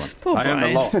owe him one. Poor I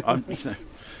Brian. owe him a lot.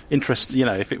 Interest,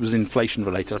 if it was inflation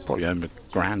related, I'd probably owe him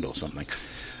 £1,000 or something.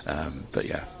 But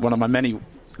yeah, one of my many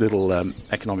little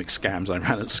economic scams I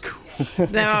ran at school.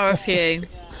 There are a few.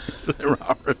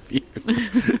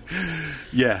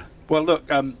 Yeah. Well,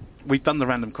 look, we've done the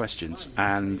random questions,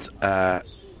 and I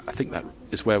think that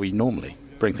is where we normally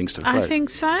bring things to a close. I think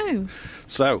so.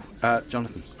 So,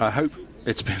 Jonathan, I hope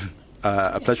it's been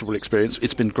a pleasurable experience.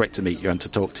 It's been great to meet you and to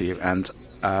talk to you, and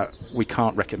we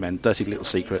can't recommend Dirty Little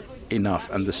Secret enough,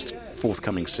 and this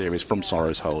forthcoming series From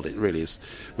Sorrow's Hold. It really is.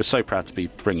 We're so proud to be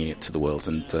bringing it to the world,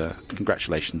 and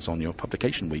congratulations on your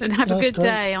publication week. And have a good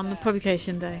day on the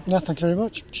publication day. No, thank you very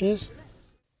much. Cheers.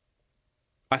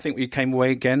 I think we came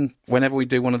away again, whenever we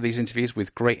do one of these interviews,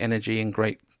 with great energy and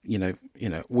great,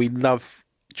 we love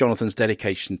Jonathan's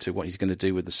dedication to what he's going to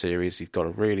do with the series. He's got a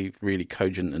really, really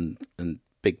cogent and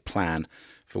big plan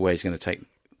for where he's going to take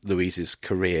Louise's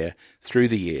career through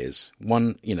the years.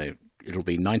 It'll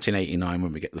be 1989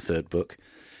 when we get the third book,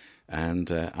 and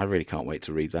I really can't wait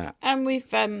to read that. And we've,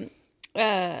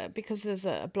 because there's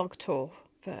a blog tour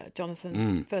for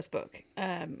Jonathan's first book,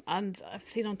 and I've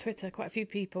seen on Twitter quite a few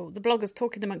people, the bloggers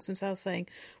talking amongst themselves saying,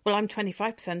 well, I'm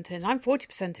 25% in, I'm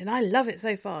 40% in, I love it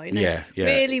so far. Yeah.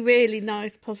 Really, really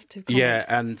nice, positive comments. Yeah,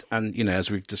 and as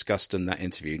we've discussed in that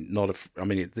interview,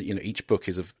 each book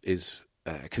is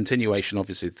a continuation,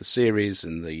 obviously, of the series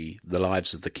and the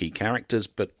lives of the key characters,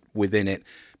 but within it,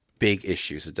 big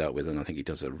issues are dealt with, and I think he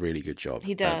does a really good job.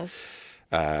 He does.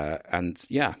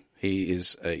 He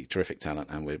is a terrific talent,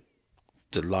 and we're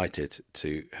delighted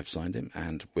to have signed him,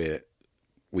 and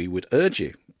we would urge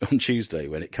you on Tuesday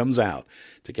when it comes out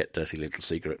to get Dirty Little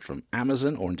Secret from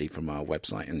Amazon or indeed from our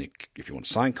website, and if you want a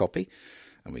signed copy,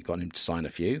 and we got him to sign a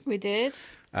few. We did.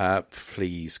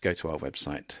 Please go to our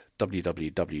website,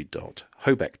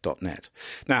 www.hobeck.net.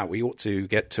 Now, we ought to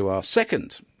get to our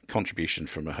second contribution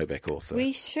from a Hobeck author.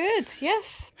 We should,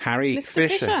 yes. Harry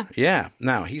Fisher. Yeah.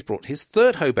 Now, he's brought his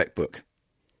third Hobeck book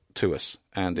to us,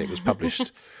 and it was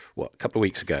published, a couple of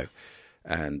weeks ago,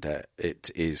 and it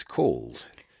is called...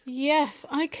 Yes,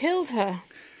 I Killed Her.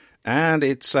 And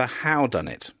it's a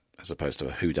howdunit, as opposed to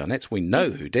a whodunit. We know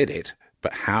who did it,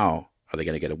 but how are they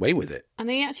going to get away with it? And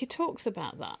he actually talks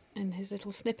about that in his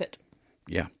little snippet.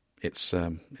 Yeah, it's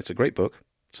a great book.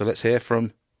 So let's hear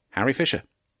from Harry Fisher.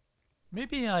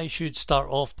 Maybe I should start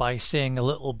off by saying a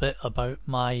little bit about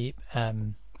my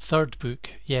third book,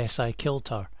 Yes, I Killed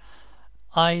Her.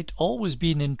 I'd always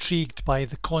been intrigued by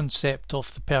the concept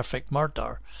of the perfect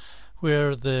murder,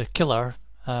 where the killer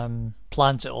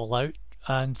plans it all out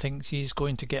and thinks he's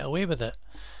going to get away with it.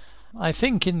 I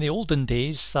think in the olden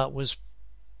days that was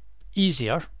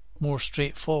easier, more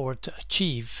straightforward to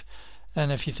achieve,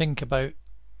 and if you think about,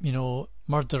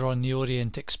 Murder on the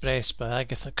Orient Express by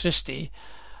Agatha Christie,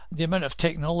 the amount of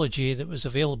technology that was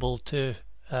available to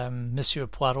Monsieur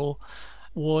Poirot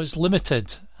was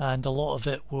limited, and a lot of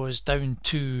it was down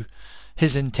to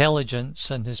his intelligence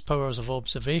and his powers of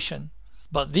observation.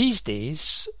 But these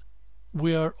days,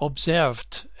 we're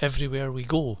observed everywhere we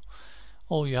go.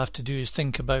 All you have to do is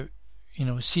think about,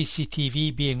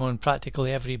 CCTV being on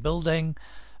practically every building,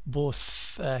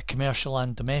 both commercial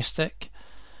and domestic.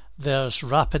 There's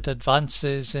rapid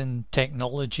advances in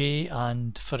technology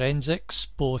and forensics,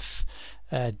 both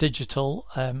digital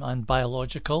and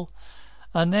biological.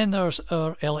 And then there's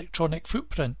our electronic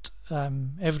footprint.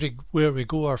 Everywhere we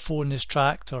go, our phone is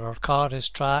tracked, or our car is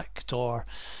tracked, or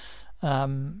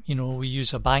we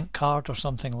use a bank card or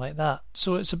something like that.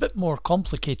 So it's a bit more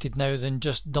complicated now than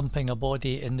just dumping a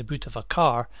body in the boot of a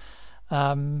car,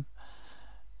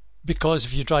 because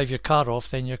if you drive your car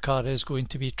off, then your car is going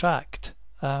to be tracked.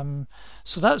 So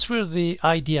that's where the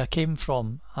idea came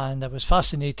from, and I was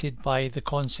fascinated by the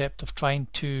concept of trying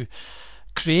to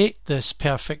create this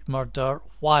perfect murder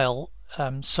while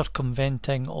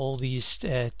circumventing all these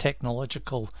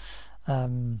technological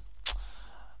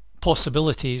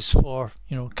possibilities for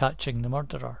catching the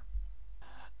murderer.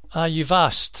 You've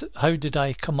asked, how did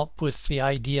I come up with the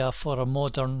idea for a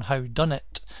modern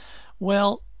whodunit?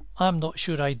 Well, I'm not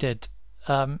sure I did,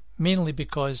 mainly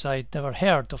because I'd never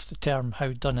heard of the term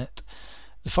whodunit.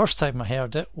 The first time I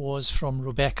heard it was from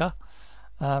Rebecca.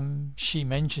 She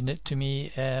mentioned it to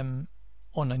me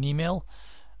on an email,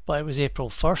 but it was April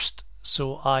 1st,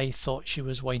 so I thought she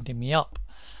was winding me up.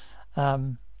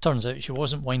 Turns out she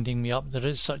wasn't winding me up. There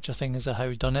is such a thing as a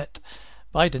whodunit,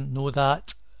 but I didn't know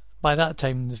that. By that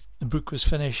time the book was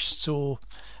finished, so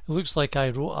it looks like I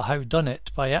wrote a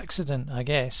whodunit by accident, I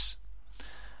guess.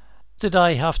 Did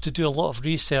I have to do a lot of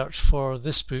research for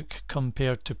this book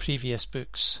compared to previous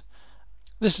books?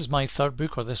 This is my third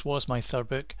book, or this was my third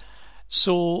book,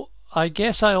 so I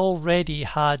guess I already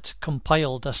had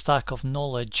compiled a stack of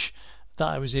knowledge that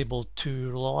I was able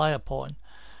to rely upon,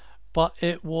 but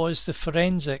it was the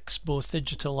forensics, both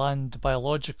digital and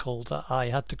biological, that I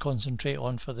had to concentrate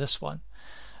on for this one.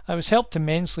 I was helped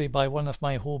immensely by one of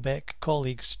my Hobeck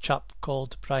colleagues, a chap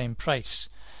called Brian Price.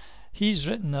 He's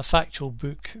written a factual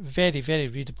book, very, very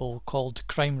readable, called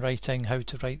Crime Writing: How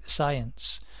to Write the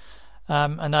Science.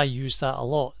 and I use that a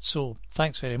lot. So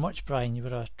thanks very much, Brian. You were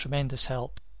a tremendous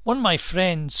help. One of my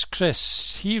friends,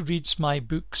 Chris, he reads my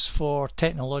books for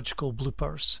technological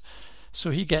bloopers. So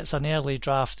he gets an early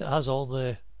draft that has all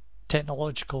the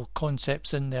technological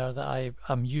concepts in there that I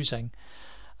am using.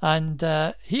 And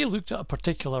he looked at a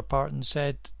particular part and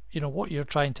said, what you're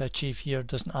trying to achieve here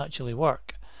doesn't actually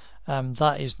work.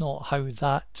 That is not how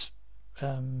that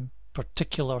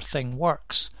particular thing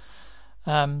works.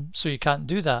 So you can't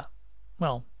do that.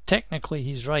 Well, technically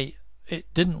he's right. It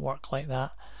didn't work like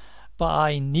that. But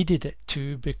I needed it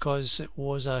to, because it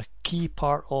was a key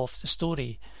part of the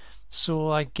story.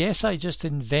 So I guess I just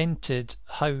invented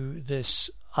how this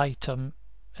item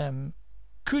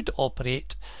could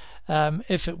operate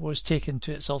if it was taken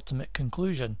to its ultimate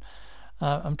conclusion.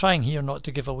 I'm trying here not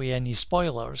to give away any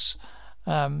spoilers,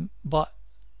 but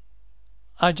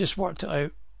I just worked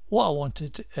out what I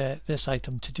wanted this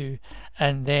item to do,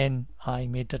 and then I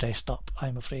made the rest up,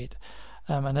 I'm afraid.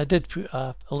 And I did put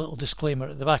a little disclaimer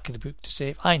at the back of the book to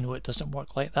say, I know it doesn't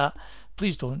work like that.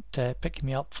 Please don't pick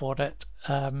me up for it.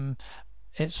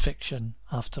 It's fiction,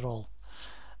 after all.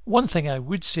 One thing I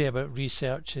would say about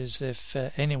research is if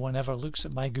anyone ever looks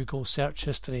at my Google search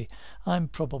history, I'm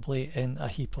probably in a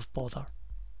heap of bother.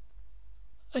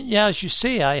 Yeah, as you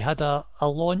say, I had a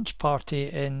launch party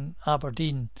in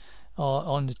Aberdeen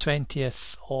on the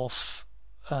 20th of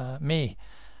May.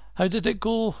 How did it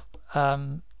go?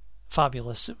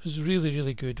 Fabulous. It was really,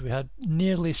 really good. We had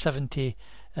nearly 70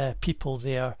 people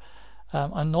there.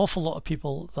 An awful lot of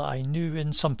people that I knew,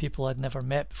 and some people I'd never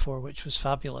met before, which was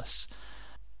fabulous.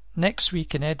 Next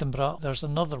week in Edinburgh there's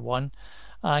another one.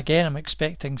 Again, I'm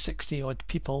expecting 60 odd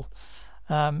people,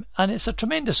 and it's a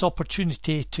tremendous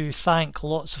opportunity to thank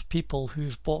lots of people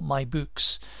who've bought my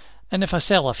books. And if I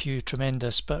sell a few,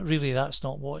 tremendous, but really that's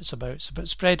not what it's about. It's about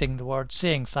spreading the word,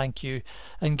 saying thank you,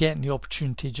 and getting the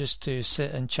opportunity just to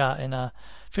sit and chat in a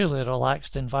fairly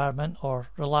relaxed environment, or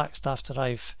relaxed after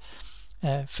I've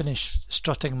finished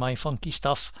strutting my funky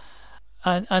stuff,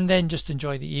 and then just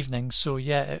enjoy the evening. So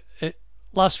yeah,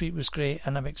 last week was great,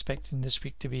 and I'm expecting this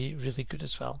week to be really good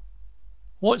as well.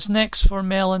 What's next for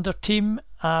Mel and her team?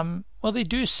 Well, they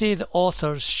do say that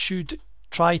authors should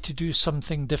try to do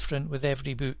something different with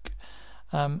every book.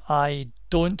 I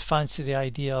don't fancy the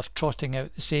idea of trotting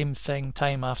out the same thing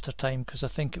time after time, because I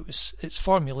think it's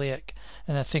formulaic,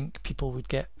 and I think people would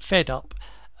get fed up,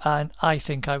 and I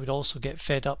think I would also get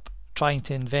fed up trying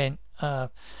to invent a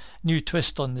new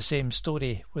twist on the same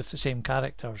story with the same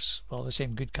characters, well, the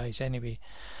same good guys anyway.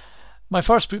 My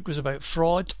first book was about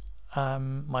fraud.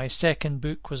 My second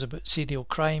book was about serial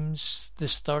crimes.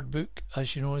 This third book,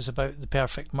 as you know, is about the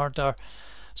perfect murder.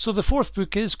 So the fourth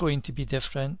book is going to be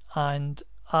different, and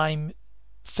I'm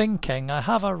thinking, I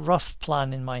have a rough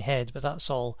plan in my head, but that's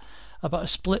all, about a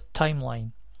split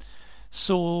timeline.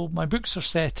 So my books are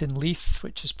set in Leith,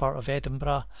 which is part of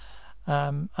Edinburgh,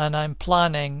 and I'm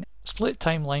planning a split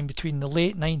timeline between the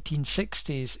late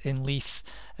 1960s in Leith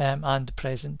and the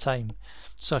present time.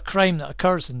 So a crime that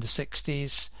occurs in the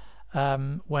 60s,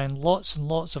 when lots and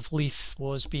lots of Leith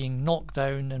was being knocked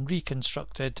down and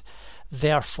reconstructed,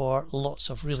 therefore lots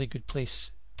of really good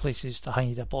places to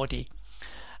hide a body.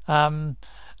 The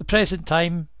present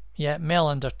time, yeah, Mel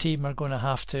and her team are going to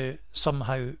have to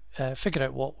somehow figure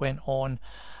out what went on,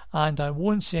 and I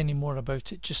won't say any more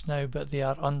about it just now, but they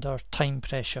are under time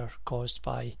pressure caused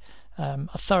by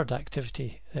a third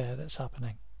activity that's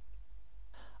happening.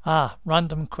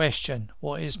 Random question.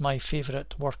 What is my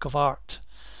favourite work of art?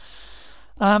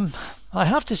 I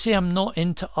have to say I'm not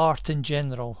into art in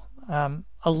general.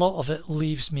 A lot of it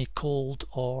leaves me cold,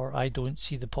 or I don't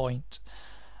see the point.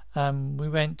 We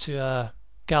went to a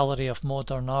gallery of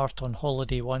modern art on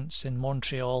holiday once in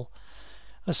Montreal.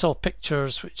 I saw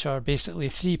pictures which are basically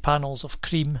 3 panels of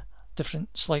cream,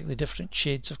 slightly different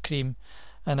shades of cream,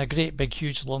 and a great big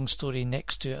huge long story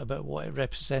next to it about what it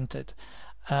represented.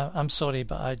 I'm sorry,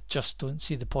 but I just don't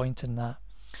see the point in that.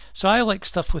 So I like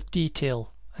stuff with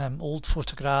detail, old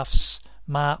photographs,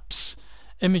 maps,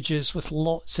 images with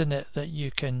lots in it that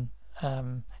you can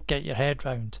get your head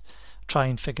round, try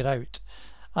and figure out.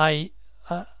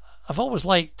 I've always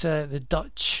liked the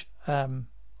Dutch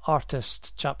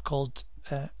artist chap called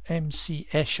M.C.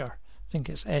 Escher. I think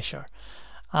it's Escher,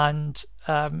 and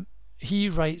he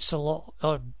writes a lot.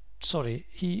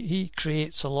 He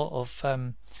creates a lot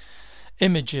of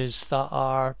images that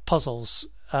are puzzles,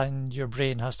 and your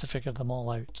brain has to figure them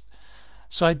all out.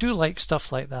 So I do like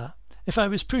stuff like that. If I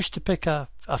was pushed to pick a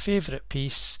favourite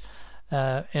piece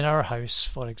in our house,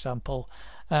 for example,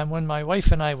 when my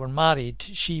wife and I were married,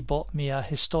 she bought me a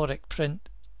historic print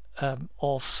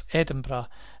of Edinburgh,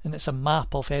 and it's a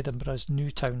map of Edinburgh's new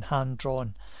town, hand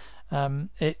drawn.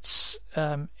 It's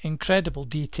incredible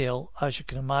detail, as you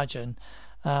can imagine,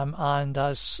 and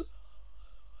as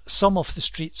some of the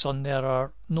streets on there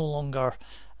are no longer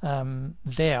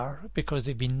there because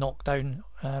they've been knocked down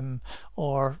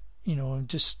or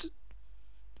just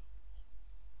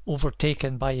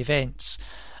overtaken by events.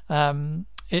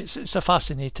 It's a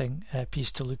fascinating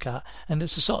piece to look at, and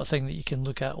it's the sort of thing that you can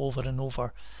look at over and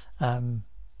over, and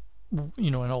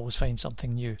always find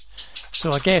something new.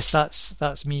 So I guess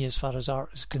that's me as far as art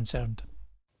is concerned.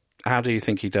 How do you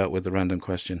think he dealt with the random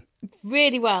question?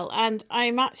 Really well, and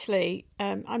I'm actually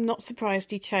I'm not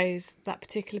surprised he chose that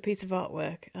particular piece of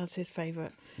artwork as his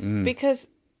favourite, because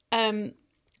I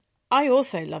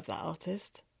also love that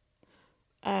artist,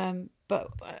 but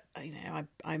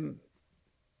I'm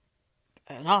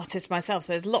an artist myself,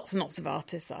 so there's lots and lots of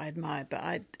artists that I admire, but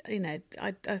I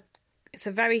it's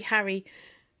a very Harry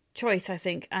choice, I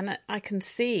think, and I can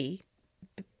see,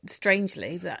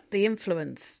 strangely, that the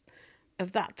influence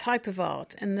of that type of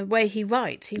art and the way he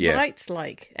writes. He writes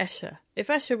like Escher. If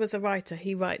Escher was a writer,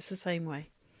 he writes the same way.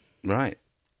 Right.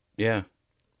 Yeah.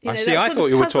 I thought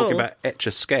you were talking about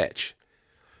Etch-a-Sketch.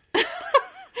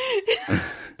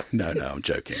 No, I'm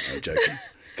joking.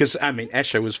 Because,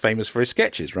 Escher was famous for his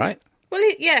sketches, right? Well,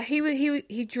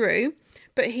 he drew,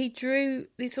 but he drew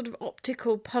these sort of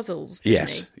optical puzzles.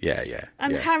 Yes, yeah.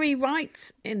 And Harry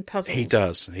writes in puzzles. He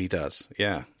does,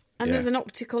 yeah. And there's an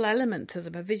optical element to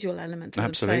them, a visual element to them.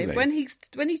 Absolutely. So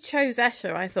when he chose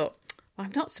Escher, I thought,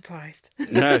 I'm not surprised.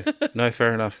 No,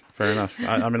 fair enough.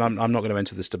 I'm not going to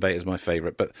enter this debate as my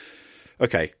favourite, but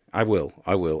okay, I will.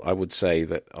 I would say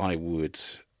that I would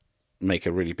make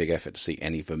a really big effort to see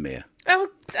any Vermeer. Oh,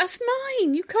 that's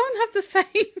mine. You can't have the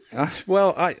same.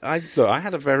 Well, I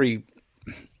had a very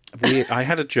weird. I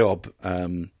had a job,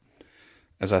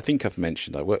 as I think I've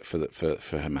mentioned. I worked for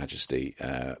Her Majesty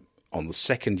on the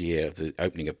second year of the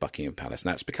opening of Buckingham Palace.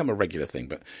 Now it's become a regular thing,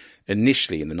 but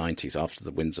initially in the 90s, after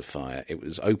the Windsor fire, it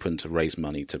was open to raise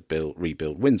money to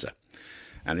rebuild Windsor,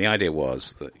 and the idea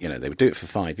was that they would do it for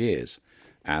 5 years,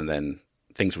 and then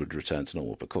things would return to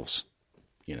normal. But of course,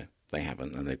 they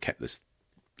haven't, and they've kept this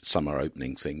summer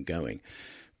opening thing going.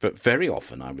 But very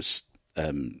often I was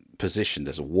positioned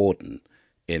as a warden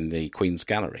in the Queen's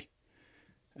Gallery,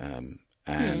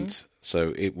 and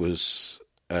so it was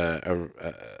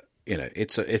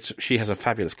she has a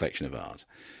fabulous collection of art,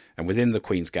 and within the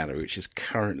Queen's Gallery, which is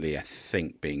currently I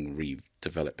think being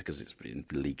redeveloped because it's been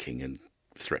leaking and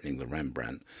threatening the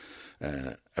Rembrandt,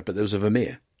 but there was a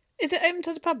Vermeer. Is it open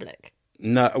to the public?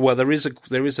 No, well there is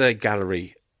a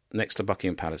gallery next to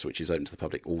Buckingham Palace, which is open to the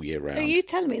public all year round. Are you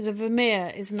telling me the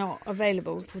Vermeer is not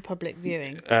available for public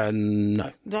viewing? No.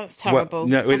 That's terrible.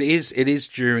 Well, no, it is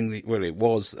during it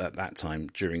was at that time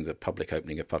during the public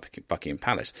opening of Buckingham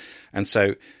Palace. And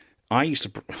so I used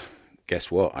to,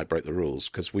 guess what? I broke the rules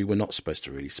because we were not supposed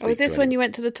to really speak to was this when you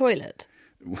went to the toilet?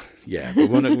 Yeah, but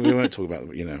we won't talk about,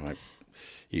 I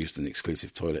used an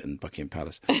exclusive toilet in Buckingham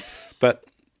Palace. But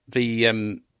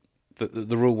the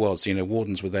rule was,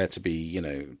 wardens were there to be,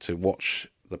 to watch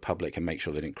the public and make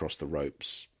sure they didn't cross the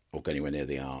ropes or go anywhere near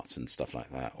the art and stuff like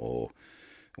that or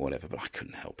whatever. But I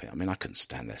couldn't help it. I couldn't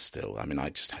stand there still. I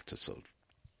just had to sort of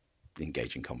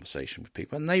engage in conversation with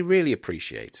people, and they really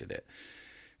appreciated it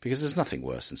because there's nothing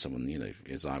worse than someone,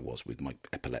 as I was with my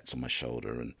epaulettes on my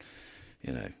shoulder and,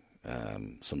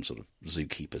 some sort of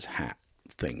zookeeper's hat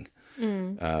thing,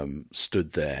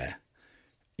 stood there,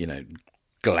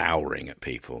 glowering at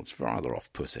people. It's rather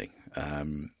off-putting.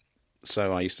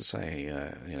 So I used to say,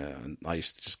 I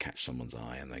used to just catch someone's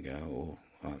eye and they go,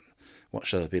 what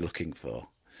should I be looking for?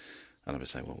 And I would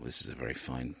say, well, this is a very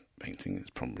fine painting.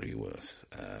 It's probably worth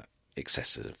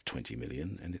excess of 20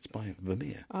 million and it's by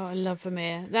Vermeer. Oh, I love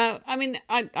Vermeer. Now,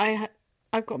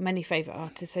 I've got many favourite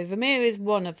artists, so Vermeer is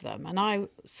one of them. And I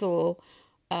saw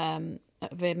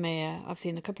Vermeer. I've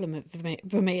seen a couple of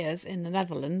Vermeers in the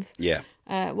Netherlands. Yeah.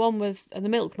 One was The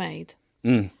Milkmaid.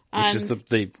 Which is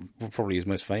the probably his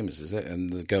most famous, is it?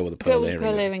 And the Girl with the Pearl Earring.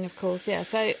 Pearl Earring, of course, yeah.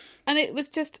 So, and it was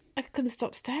just, I couldn't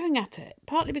stop staring at it,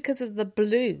 partly because of the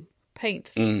blue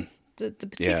paint, the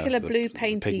particular blue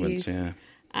paint he used,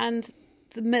 and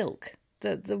the milk,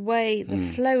 the way, the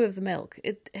flow of the milk.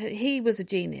 He was a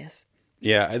genius.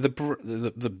 Yeah,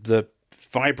 the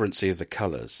vibrancy of the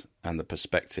colours and the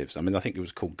perspectives. I think it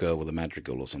was called Girl with a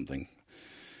Madrigal or something.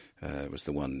 It was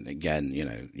the one, again,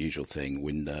 usual thing,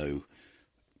 window,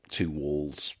 2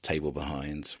 walls, table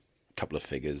behind, a couple of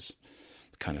figures,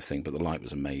 kind of thing. But the light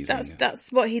was amazing.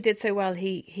 That's what he did so well.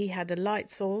 He had a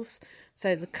light source,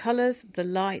 so the colours, the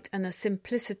light, and the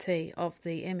simplicity of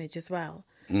the image as well.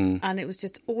 And it was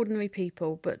just ordinary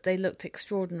people, but they looked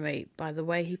extraordinary by the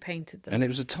way he painted them. And it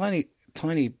was a tiny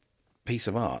piece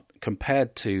of art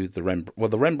compared to the Rembrandt. Well,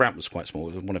 the Rembrandt was quite small.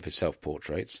 It was one of his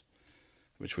self-portraits,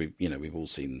 which we've all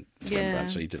seen Rembrandt,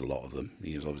 so he did a lot of them.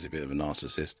 He was obviously a bit of a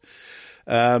narcissist.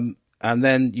 And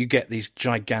then you get these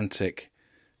gigantic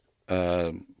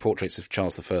portraits of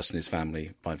Charles I and his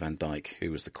family by Van Dyck,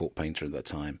 who was the court painter at that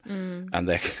time, and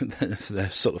they're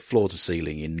sort of floor to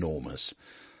ceiling enormous.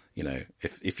 You know,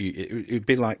 it'd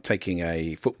be like taking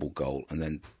a football goal and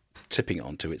then tipping it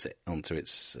onto its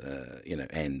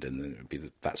end, and then it would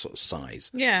be that sort of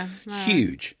size. Yeah,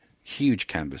 huge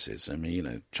canvases. I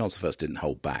mean, Charles I didn't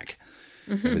hold back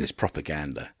with his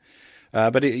propaganda,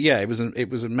 but it was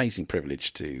an amazing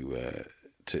privilege to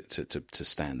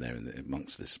stand there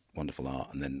amongst this wonderful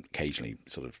art, and then occasionally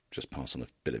sort of just pass on a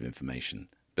bit of information.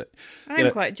 But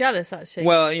I'm quite jealous, actually.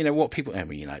 Well, what people, I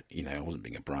mean, I wasn't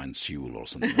being a Brian Sewell or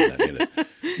something like that.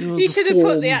 You should have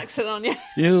put the accent on, yeah.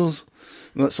 Yes,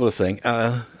 that sort of thing.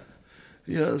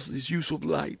 Yes, this use of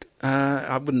light.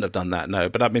 I wouldn't have done that, no.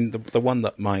 But I mean, the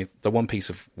one piece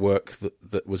of work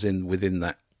that was within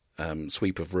that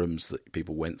sweep of rooms that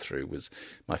people went through was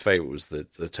my favourite. Was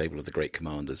the table of the great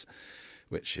commanders,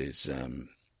 which is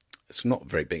it's not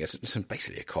very big. It's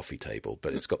basically a coffee table,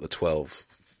 but it's got the 12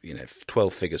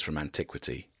 figures from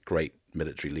antiquity, great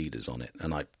military leaders on it,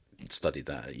 and I studied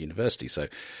that at university. So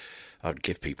I would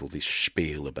give people this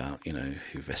spiel about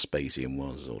who Vespasian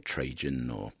was, or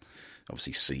Trajan, or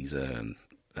obviously Caesar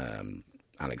and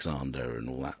Alexander and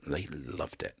all that. They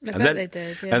loved it. I bet they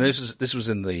did. Yeah. And this was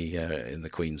in the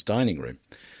Queen's dining room.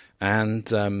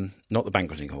 And not the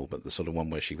banqueting hall, but the sort of one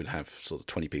where she would have sort of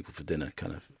 20 people for dinner,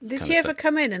 kind of. Did she ever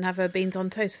come in and have her beans on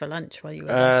toast for lunch while you were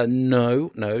there?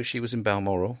 No, she was in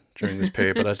Balmoral during this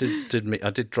period. But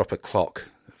I did drop a clock,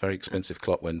 a very expensive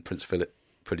clock, when Prince Philip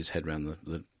put his head around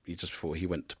just before he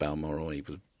went to Balmoral. He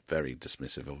was very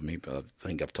dismissive of me, but I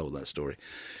think I've told that story.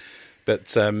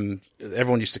 But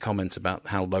everyone used to comment about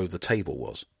how low the table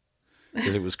was,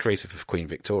 because it was created for Queen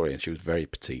Victoria, and she was very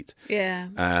petite. Yeah.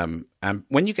 And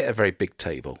when you get a very big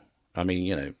table, I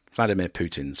mean, Vladimir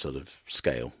Putin's sort of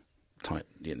scale type,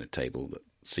 table that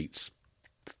seats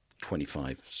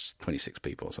 25, 26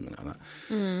 people or something like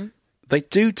that, they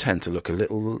do tend to look a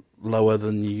little lower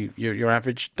than your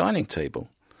average dining table.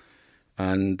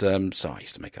 And so I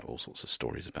used to make up all sorts of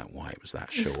stories about why it was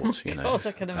that short. Of course,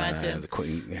 I can imagine. The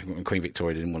Queen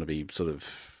Victoria didn't want to be sort of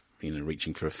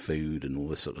reaching for a food and all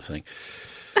this sort of thing.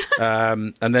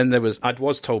 And then I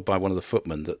was told by one of the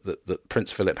footmen that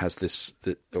Prince Philip has this,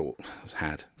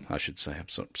 I should say,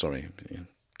 I'm sorry,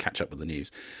 catch up with the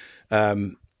news,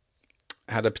 had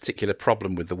a particular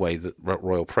problem with the way that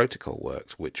royal protocol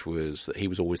worked, which was that he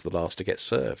was always the last to get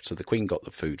served. So the Queen got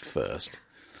the food first.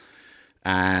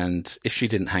 And if she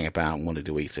didn't hang about and wanted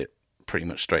to eat it pretty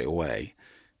much straight away,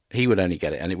 he would only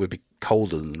get it, and it would be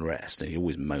colder than the rest, and he'd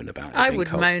always moan about it. I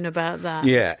would moan about that.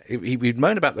 Yeah, he'd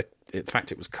moan about the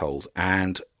fact it was cold,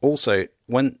 and also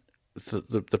when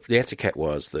the etiquette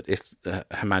was that if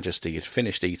Her Majesty had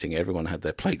finished eating, everyone had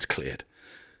their plates cleared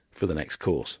for the next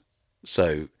course.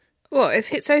 So, what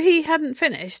so he hadn't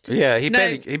finished? Yeah, he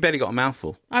barely got a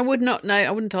mouthful. I would not. No, I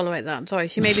wouldn't tolerate that. I'm sorry.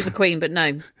 She may be the Queen, but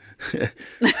no.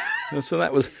 So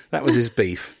that was his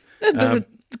beef.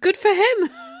 Good for him.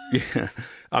 Yeah,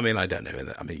 I mean, I don't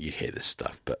know. I mean, you hear this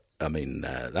stuff, but I mean,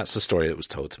 that's the story that was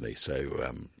told to me.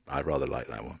 So I rather like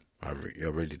that one. I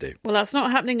really do. Well, that's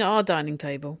not happening at our dining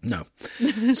table. No.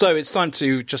 So it's time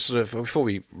to just sort of, before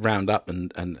we round up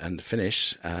and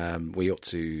finish, we ought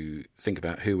to think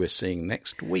about who we're seeing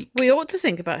next week. We ought to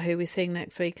think about who we're seeing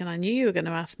next week, and I knew you were going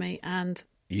to ask me, and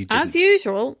as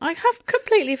usual, I have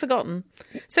completely forgotten.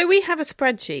 So we have a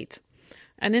spreadsheet,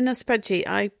 and in a spreadsheet,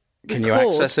 I Can you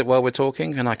access it while we're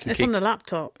talking? And I can. It's on the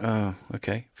laptop. Oh,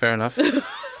 okay, fair enough.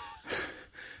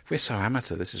 We're so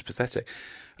amateur. This is pathetic.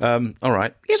 All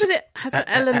right. Yeah, but it has an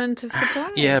element of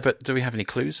surprise. Yeah, but do we have any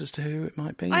clues as to who it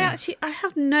might be? I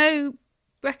have no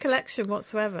recollection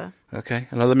whatsoever. Okay,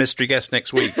 another mystery guest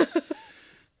next week.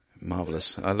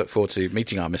 Marvellous. I look forward to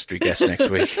meeting our mystery guest next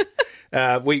week.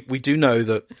 We do know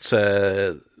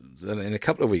that in a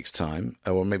couple of weeks' time,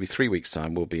 or maybe 3 weeks'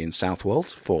 time, we'll be in Southwold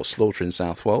for Slaughter in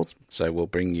Southwold. So we'll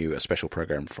bring you a special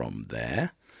programme from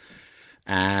there.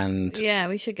 And yeah,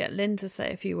 we should get Lynn to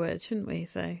say a few words, shouldn't we?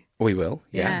 So we will.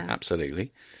 Yeah.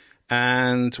 Absolutely.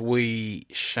 And we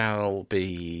shall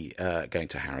be going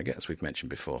to Harrogate, as we've mentioned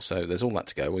before. So there's all that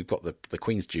to go. We've got the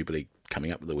Queen's Jubilee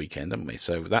coming up at the weekend, haven't we?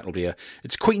 So that'll be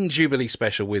it's Queen Jubilee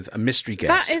special with a mystery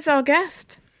guest. That is our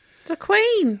guest, the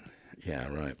Queen. Yeah,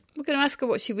 right. We're going to ask her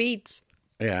what she reads.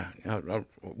 Yeah.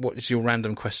 What is your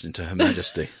random question to Her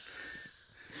Majesty?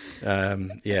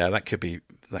 Yeah, that could be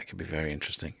very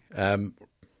interesting.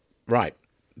 Right.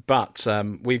 But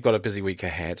we've got a busy week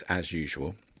ahead, as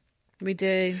usual. We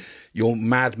do. Your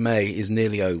Mad May is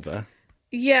nearly over.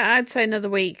 Yeah, I'd say another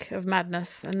week of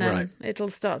madness, and then it'll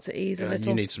start to ease a little.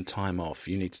 You need some time off.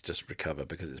 You need to just recover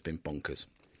because it's been bonkers,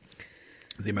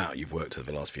 the amount you've worked over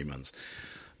the last few months.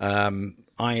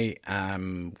 I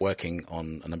am working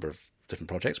on a number of different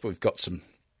projects, but we've got some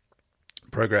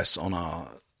progress on our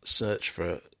search for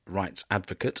a rights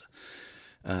advocate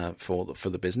for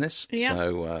the business. Yeah.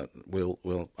 So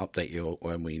we'll update you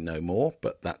when we know more,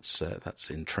 but that's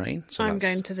in train. So I'm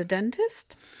going to the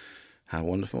dentist. How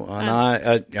wonderful! And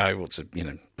I want to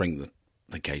bring the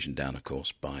occasion down, of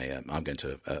course. By I'm going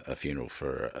to a funeral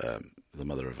for the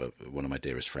mother of one of my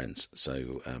dearest friends.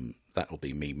 So that'll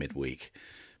be me midweek,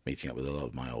 meeting up with a lot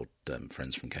of my old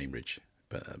friends from Cambridge.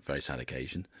 But a very sad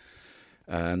occasion,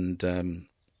 and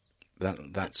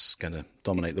that's going to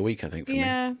dominate the week, I think, for me.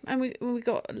 Yeah, and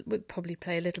we'd probably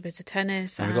play a little bit of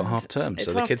tennis. And we've got half term,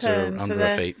 so the kids are under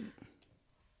our feet.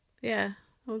 Yeah.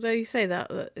 Although you say that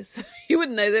you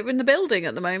wouldn't know they were in the building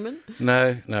at the moment.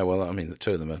 No. Well, I mean, the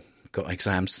two of them have got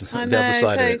exams on the other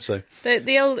side of it. So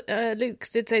the old Luke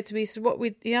did say to me, "So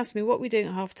he asked me, what are we doing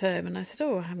at half term?" And I said,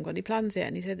 "Oh, I haven't got any plans yet."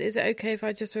 And he said, "Is it okay if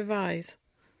I just revise?"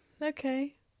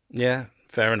 Okay. Yeah,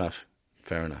 fair enough.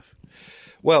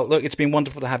 Well, look, it's been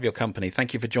wonderful to have your company.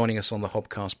 Thank you for joining us on the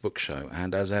Hobcast Book Show.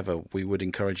 And as ever, we would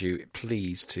encourage you,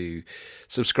 please, to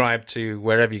subscribe to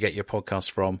wherever you get your podcasts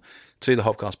from, to the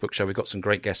Hobcast Book Show. We've got some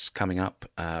great guests coming up.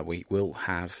 We will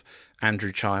have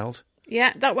Andrew Child.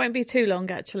 Yeah, that won't be too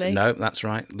long, actually. No, that's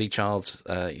right. Lee Child,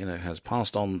 has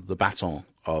passed on the baton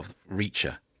of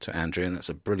Reacher to Andrew, and that's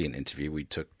a brilliant interview we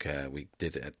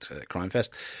did at Crime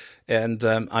Fest. And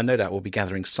I no doubt we'll be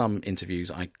gathering some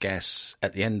interviews, I guess,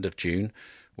 at the end of June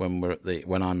when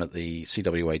I'm at the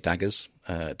CWA Daggers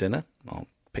dinner. I'll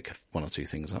pick one or two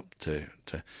things up to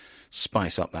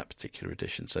spice up that particular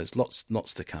edition. So there's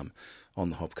lots to come on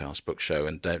the Hobcast Book Show.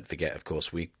 And don't forget, of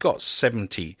course, we've got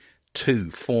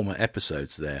 72 former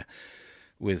episodes there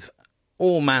with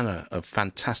all manner of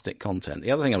fantastic content.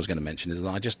 The other thing I was going to mention is that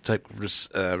I just took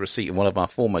receipt of one of our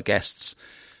former guests'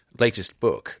 latest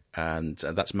book, and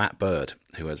that's Matt Bird,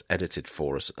 who has edited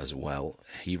for us as well.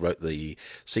 He wrote The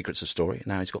Secrets of Story.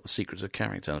 Now he's got The Secrets of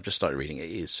Character. I've just started reading it.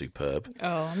 It is superb.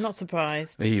 Oh, I'm not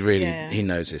surprised. He really he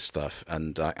knows his stuff,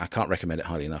 and I can't recommend it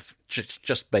highly enough.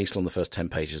 Just based on the first 10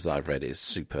 pages that I've read, it is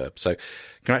superb. So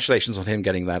congratulations on him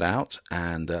getting that out,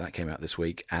 and that came out this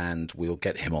week, and we'll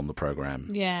get him on the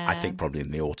programme. Yeah. I think probably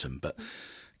in the autumn, but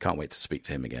can't wait to speak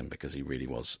to him again because he really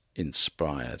was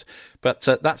inspired. But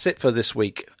that's it for this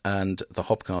week and the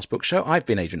Hobcast Book Show. I've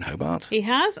been Adrian Hobart. He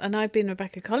has, and I've been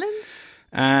Rebecca Collins.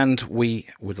 And we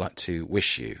would like to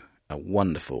wish you a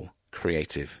wonderful,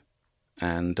 creative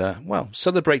and,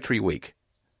 celebratory week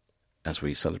as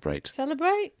we celebrate.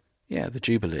 Celebrate? Yeah, the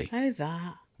Jubilee. Oh,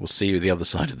 that. We'll see you the other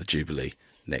side of the Jubilee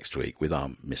next week with our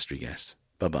mystery guest.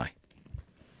 Bye-bye.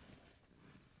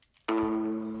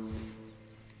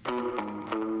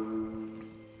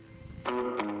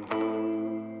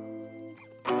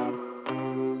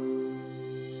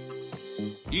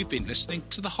 You've been listening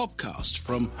to the Hobcast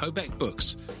from Hobeck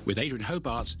Books with Adrian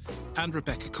Hobart and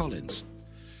Rebecca Collins.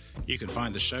 You can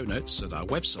find the show notes at our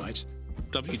website,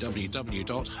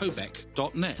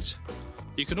 www.hobeck.net.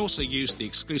 You can also use the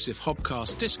exclusive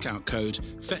Hobcast discount code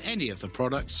for any of the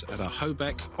products at our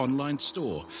Hobeck online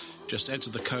store. Just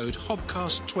enter the code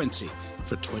HOBCAST20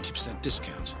 for a 20%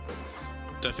 discount.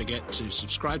 Don't forget to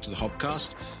subscribe to the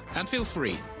Hobcast and feel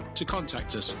free to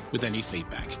contact us with any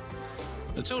feedback.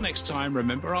 Until next time,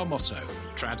 remember our motto,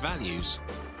 trad values,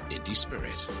 indie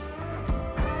spirit.